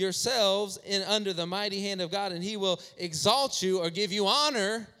 humble yourselves under the mighty hand of God, and he will exalt you or give you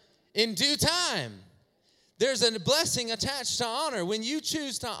honor in due time. There's a blessing attached to honor. When you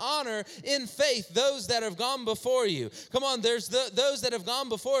choose to honor in faith those that have gone before you. Come on, there's those that have gone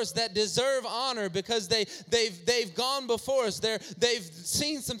before us that deserve honor because they've gone before us. They've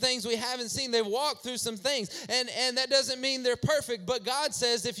seen some things we haven't seen. They've walked through some things. And that doesn't mean they're perfect. But God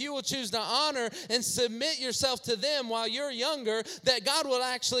says if you will choose to honor and submit yourself to them while you're younger, that God will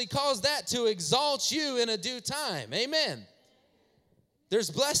actually cause that to exalt you in a due time. Amen.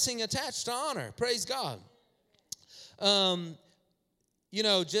 There's blessing attached to honor. Praise God. You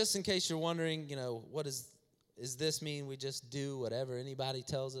know, just in case you're wondering, you know, what does this mean we just do whatever anybody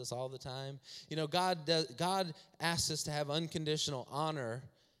tells us all the time? You know, God asks us to have unconditional honor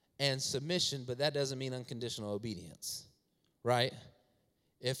and submission, but that doesn't mean unconditional obedience, right?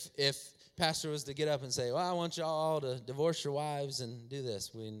 If pastor was to get up and say, well, I want y'all to divorce your wives and do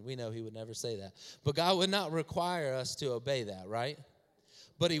this, we know he would never say that. But God would not require us to obey that, right?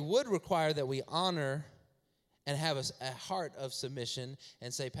 But he would require that we honor and have a heart of submission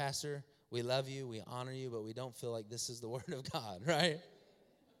and say, Pastor, we love you, we honor you, but we don't feel like this is the word of God, right?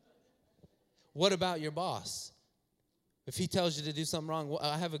 What about your boss? If he tells you to do something wrong,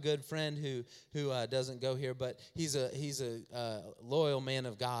 I have a good friend who doesn't go here, but he's a loyal man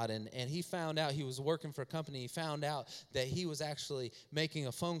of God, and he found out, he was working for a company, he found out that he was actually making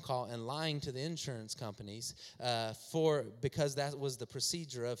a phone call and lying to the insurance companies because that was the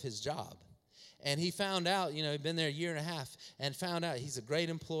procedure of his job. And he found out, you know, he'd been there a year and a half and found out he's a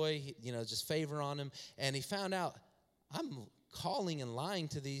great employee, you know, just favor on him. And he found out, I'm calling and lying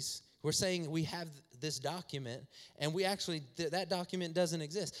to these. We're saying we have this document, and we actually, that document doesn't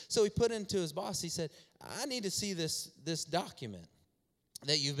exist. So he put into his boss, he said, I need to see this document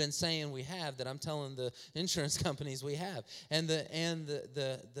that you've been saying we have, that I'm telling the insurance companies we have. And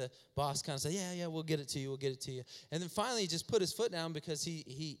the boss kind of said, yeah, we'll get it to you. And then finally he just put his foot down because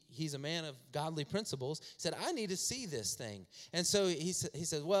he's a man of godly principles. He said, I need to see this thing. And so he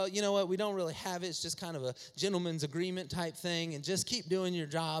said, well, you know what, we don't really have it. It's just kind of a gentleman's agreement type thing, and just keep doing your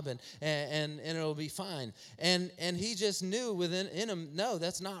job and it'll be fine. And he just knew within him, no,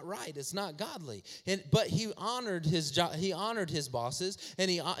 that's not right. It's not godly. But he honored his job. He honored his bosses. And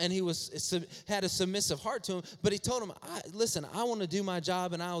he had a submissive heart to him, but he told him, listen, I want to do my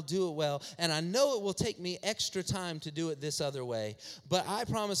job and I'll do it well, and I know it will take me extra time to do it this other way, but I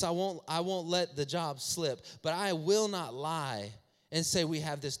promise I won't let the job slip, but I will not lie and say we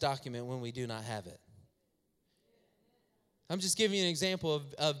have this document when we do not have it. I'm just giving you an example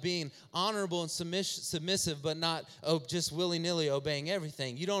of being honorable and submissive, but not just willy-nilly obeying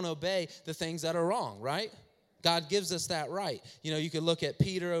everything. You don't obey the things that are wrong, right? God gives us that right. You know, you could look at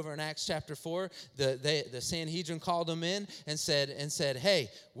Peter over in Acts chapter 4. The Sanhedrin called him in and said, hey,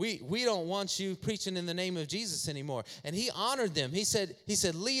 we don't want you preaching in the name of Jesus anymore. And he honored them. He said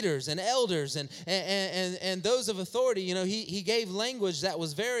leaders and elders and those of authority. You know, he gave language that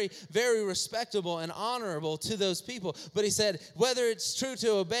was very, very respectable and honorable to those people. But he said, whether it's true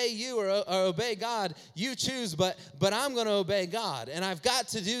to obey you or obey God, you choose, but I'm going to obey God. And I've got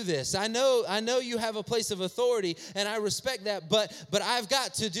to do this. I know you have a place of authority, and I respect that, but I've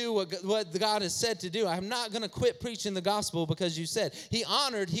got to do what God has said to do. I'm not going to quit preaching the gospel because you said. He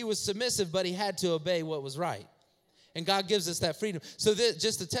honored, he was submissive, but he had to obey what was right. And God gives us that freedom. So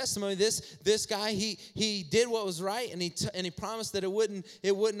just a testimony, this guy, he did what was right, and he promised that it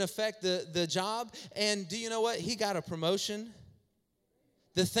wouldn't affect the job. And do you know what? He got a promotion.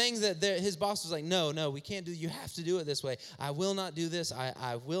 The thing that his boss was like, no, we can't do. You have to do it this way. I will not do this.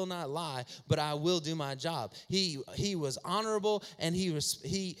 I will not lie, but I will do my job. He was honorable, and he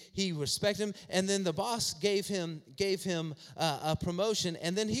respected him. And then the boss gave him a promotion,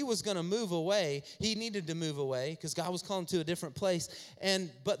 and then he was going to move away. He needed to move away because God was calling him to a different place.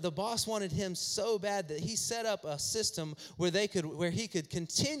 But the boss wanted him so bad that he set up a system where he could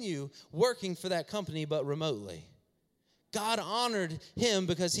continue working for that company, but remotely. God honored him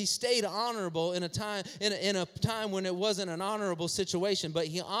because he stayed honorable in a time when it wasn't an honorable situation, but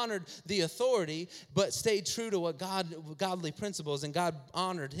he honored the authority, but stayed true to what godly principles, and God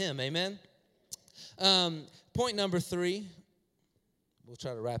honored him. Amen. Point number 3. We'll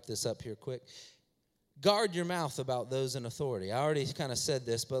try to wrap this up here quick. Guard your mouth about those in authority. I already kind of said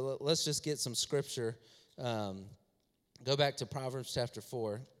this, but let's just get some scripture. Go back to Proverbs chapter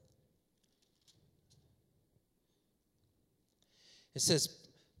 4. It says,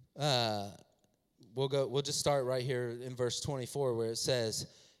 we'll just start right here in verse 24 where it says,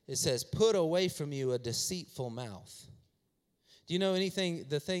 put away from you a deceitful mouth. Do you know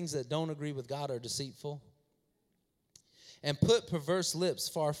the things that don't agree with God are deceitful? And put perverse lips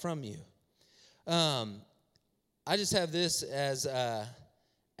far from you. I just have this as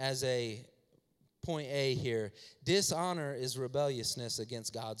a point A here. Dishonor is rebelliousness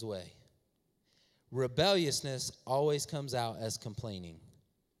against God's way. Rebelliousness always comes out as complaining.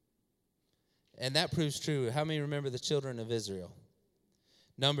 And that proves true. How many remember the children of Israel?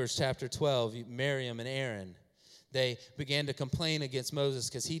 Numbers chapter 12, Miriam and Aaron, they began to complain against Moses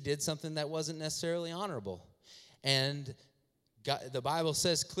because he did something that wasn't necessarily honorable. And the Bible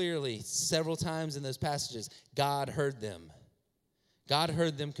says clearly several times in those passages, God heard them. God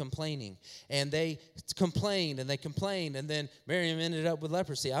heard them complaining, and they complained, and then Miriam ended up with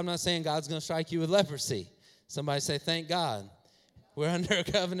leprosy. I'm not saying God's going to strike you with leprosy. Somebody say, thank God. We're under a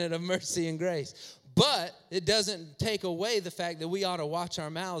covenant of mercy and grace. But it doesn't take away the fact that we ought to watch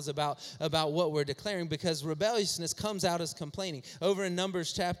our mouths about what we're declaring, because rebelliousness comes out as complaining. Over in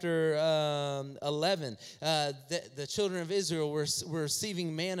Numbers chapter 11, the children of Israel were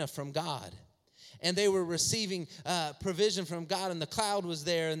receiving manna from God. And they were receiving provision from God, and the cloud was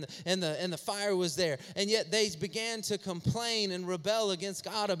there, and the fire was there. And yet they began to complain and rebel against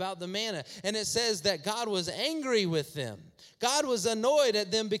God about the manna. And it says that God was angry with them. God was annoyed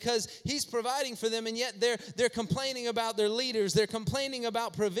at them because he's providing for them, and yet they're complaining about their leaders. They're complaining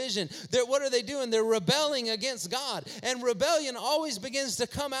about provision. What are they doing? They're rebelling against God. And rebellion always begins to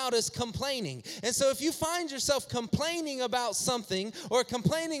come out as complaining. And so if you find yourself complaining about something or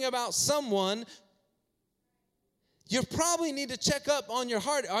complaining about someone, you probably need to check up on your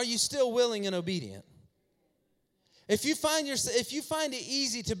heart. Are you still willing and obedient? If you find it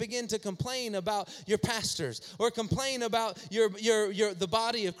easy to begin to complain about your pastors or complain about the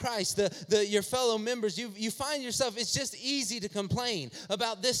body of Christ, your fellow members, you find yourself, it's just easy to complain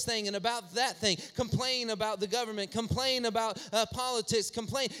about this thing and about that thing, complain about the government, complain about politics,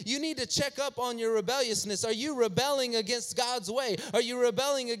 complain. You need to check up on your rebelliousness. Are you rebelling against God's way? Are you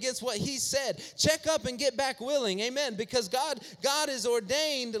rebelling against what he said? Check up and get back willing. Amen. Because God has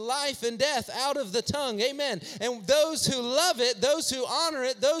ordained life and death out of the tongue. Amen. And those who love it, those who honor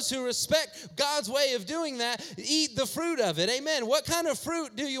it, those who respect God's way of doing that, eat the fruit of it. Amen. What kind of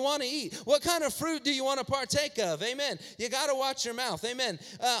fruit do you want to eat? What kind of fruit do you want to partake of? Amen. You got to watch your mouth. Amen.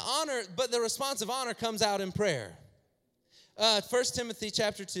 Honor, but the response of honor comes out in prayer. 1 Timothy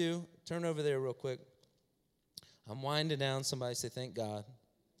chapter 2. Turn over there real quick. I'm winding down. Somebody say, thank God.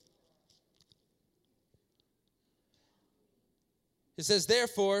 It says,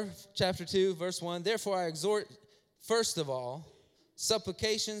 therefore, chapter 2, verse 1, therefore I exhort, first of all,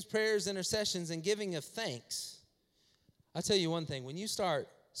 supplications, prayers, intercessions, and giving of thanks. I'll tell you one thing. When you start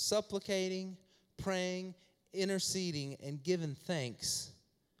supplicating, praying, interceding, and giving thanks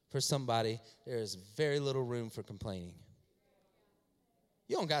for somebody, there is very little room for complaining.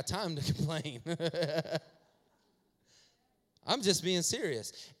 You don't got time to complain. I'm just being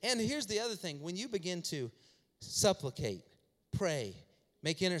serious. And here's the other thing. When you begin to supplicate, pray,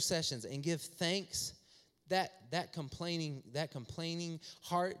 make intercessions, and give thanks, that complaining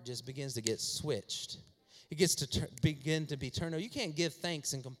heart just begins to get switched. It gets to begin to be turned over. You can't give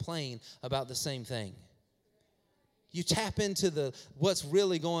thanks and complain about the same thing. You tap into what's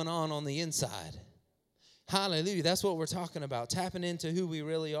really going on the inside. Hallelujah. That's what we're talking about, tapping into who we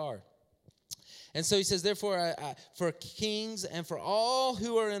really are. And so he says, therefore, for kings and for all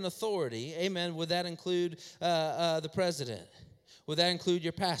who are in authority, amen, would that include the president? Would that include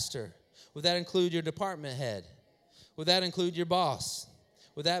your pastor? Would that include your department head? Would that include your boss?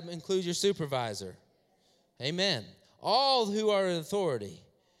 Would that include your supervisor? Amen. All who are in authority,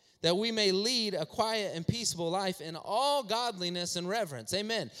 that we may lead a quiet and peaceable life in all godliness and reverence.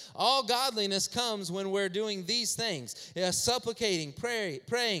 Amen. All godliness comes when we're doing these things, supplicating,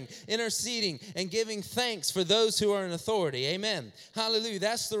 praying, interceding, and giving thanks for those who are in authority. Amen. Hallelujah.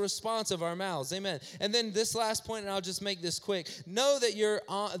 That's the response of our mouths. Amen. And then this last point, and I'll just make this quick. Know that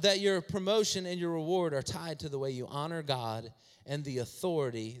your promotion and your reward are tied to the way you honor God and the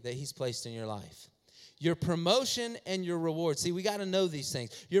authority that He's placed in your life. Your promotion and your reward. See, we got to know these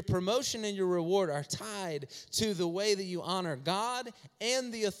things. Your promotion and your reward are tied to the way that you honor God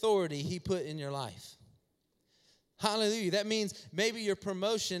and the authority He put in your life. Hallelujah. That means maybe your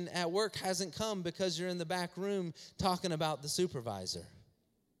promotion at work hasn't come because you're in the back room talking about the supervisor.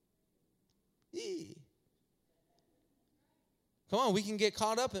 Yee. Come on, we can get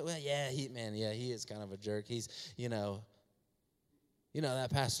caught up in, well, he is kind of a jerk. He's, that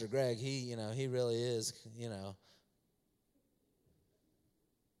Pastor Greg, he really is,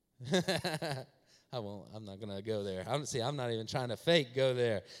 I'm not going to go there. I'm not even trying to fake go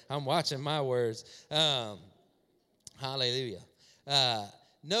there. I'm watching my words. Hallelujah.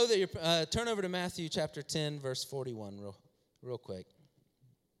 Know that you're, turn over to Matthew chapter 10, verse 41 real quick.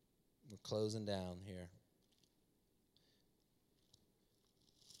 We're closing down here.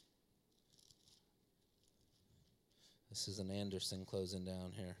 This is an Anderson closing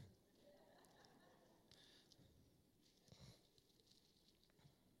down here.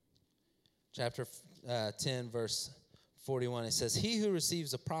 Chapter 10, verse 41, it says, he who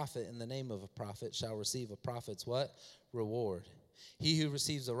receives a prophet in the name of a prophet shall receive a prophet's what? Reward. He who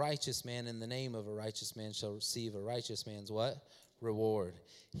receives a righteous man in the name of a righteous man shall receive a righteous man's what? Reward.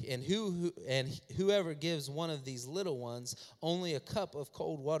 And whoever gives one of these little ones only a cup of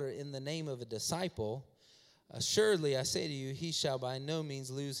cold water in the name of a disciple, assuredly, I say to you, he shall by no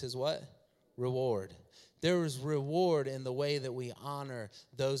means lose his what? Reward. There is reward in the way that we honor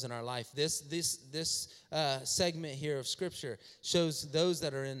those in our life. This segment here of Scripture shows those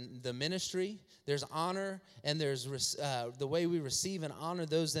that are in the ministry. There's honor, and there's the way we receive and honor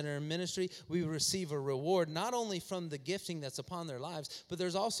those that are in ministry. We receive a reward not only from the gifting that's upon their lives, but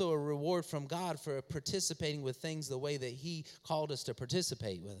there's also a reward from God for participating with things the way that He called us to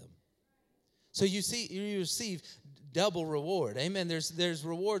participate with them. So you receive double reward. Amen. There's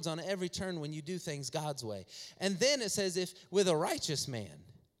rewards on every turn when you do things God's way. And then it says, if with a righteous man,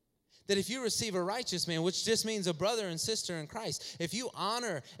 that if you receive a righteous man, which just means a brother and sister in Christ, if you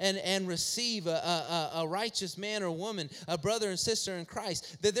honor and receive a righteous man or woman, a brother and sister in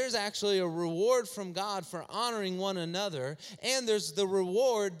Christ, that there's actually a reward from God for honoring one another, and there's the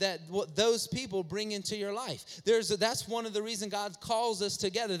reward that those people bring into your life. That's one of the reasons God calls us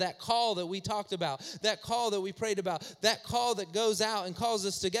together, that call that we talked about, that call that we prayed about, that call that goes out and calls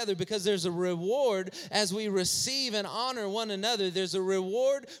us together, because there's a reward as we receive and honor one another. There's a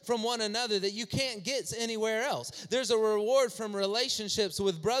reward from one another that you can't get anywhere else. There's a reward from relationships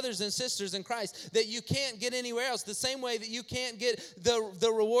with brothers and sisters in Christ that you can't get anywhere else, the same way that you can't get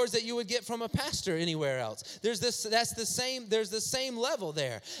the rewards that you would get from a pastor anywhere else. There's the same level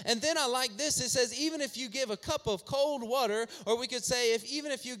there. And then I like this, it says, even if you give a cup of cold water, or we could say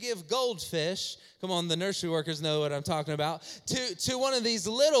even if you give goldfish, come on, the nursery workers know what I'm talking about, to one of these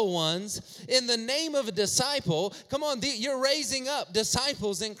little ones in the name of a disciple, come on, you're raising up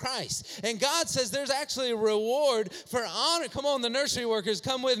disciples in Christ. And God says there's actually a reward for honor. Come on, the nursery workers,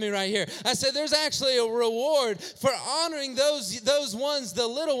 come with me right here. I said there's actually a reward for honoring those ones, the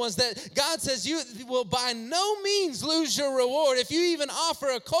little ones, that God says you will by no means lose your reward if you even offer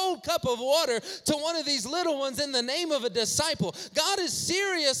a cold cup of water to one of these little ones in the name of a disciple. God is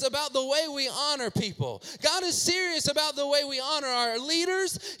serious about the way we honor people. God is serious about the way we honor our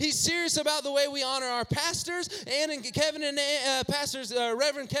leaders. He's serious about the way we honor our pastors. Pastors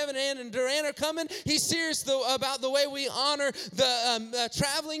Reverend Kevin and Duran are coming. He's serious about the way we honor the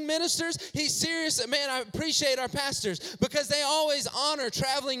traveling ministers. He's serious. Man, I appreciate our pastors because they always honor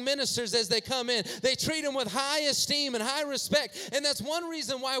traveling ministers as they come in. They treat them with high esteem and high respect. And that's one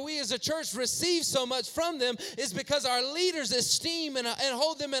reason why we as a church receive so much from them, is because our leaders esteem and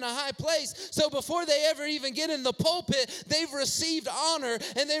hold them in a high place. So before they ever even get in the pulpit, they've received honor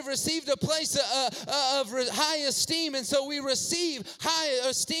and they've received a place of high esteem. And so we receive high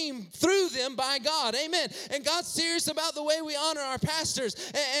esteem ordained through them by God. Amen. And God's serious about the way we honor our pastors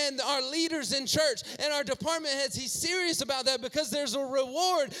and our leaders in church and our department heads. He's serious about that because there's a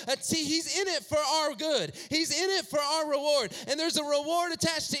reward. See, he's in it for our good. He's in it for our reward. And there's a reward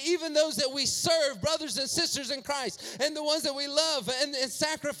attached to even those that we serve, brothers and sisters in Christ, and the ones that we love and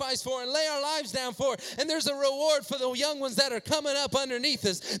sacrifice for and lay our lives down for. And there's a reward for the young ones that are coming up underneath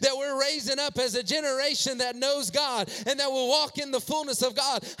us, that we're raising up as a generation that knows God and that will walk in the fullness of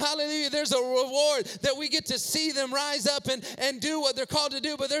God. Hallelujah. There's a reward that we get to see them rise up and do what they're called to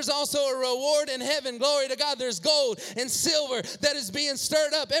do, but there's also a reward in heaven. Glory to God. There's gold and silver that is being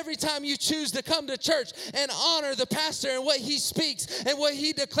stirred up every time you choose to come to church and honor the pastor and what he speaks and what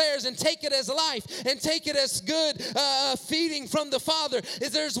he declares and take it as life and take it as good feeding from the Father.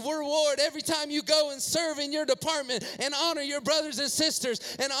 There's reward every time you go and serve in your department and honor your brothers and sisters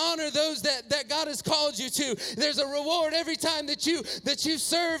and honor those that God has called you to. There's a reward every time that you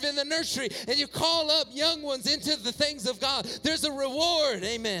serve in the nursery and you call up young ones into the things of God. There's a reward.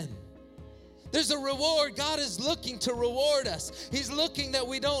 Amen. There's a reward. God is looking to reward us. He's looking that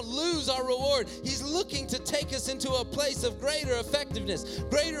we don't lose our reward. He's looking to take us into a place of greater effectiveness,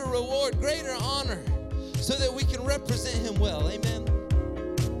 greater reward, greater honor, so that we can represent him well. Amen.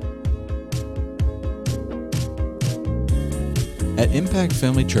 At Impact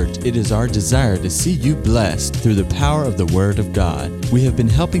Family Church, it is our desire to see you blessed through the power of the Word of God. We have been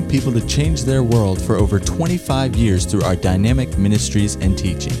helping people to change their world for over 25 years through our dynamic ministries and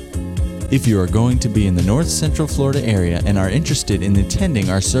teaching. If you are going to be in the North Central Florida area and are interested in attending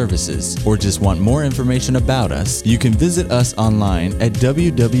our services or just want more information about us, you can visit us online at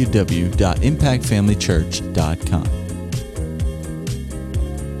www.impactfamilychurch.com.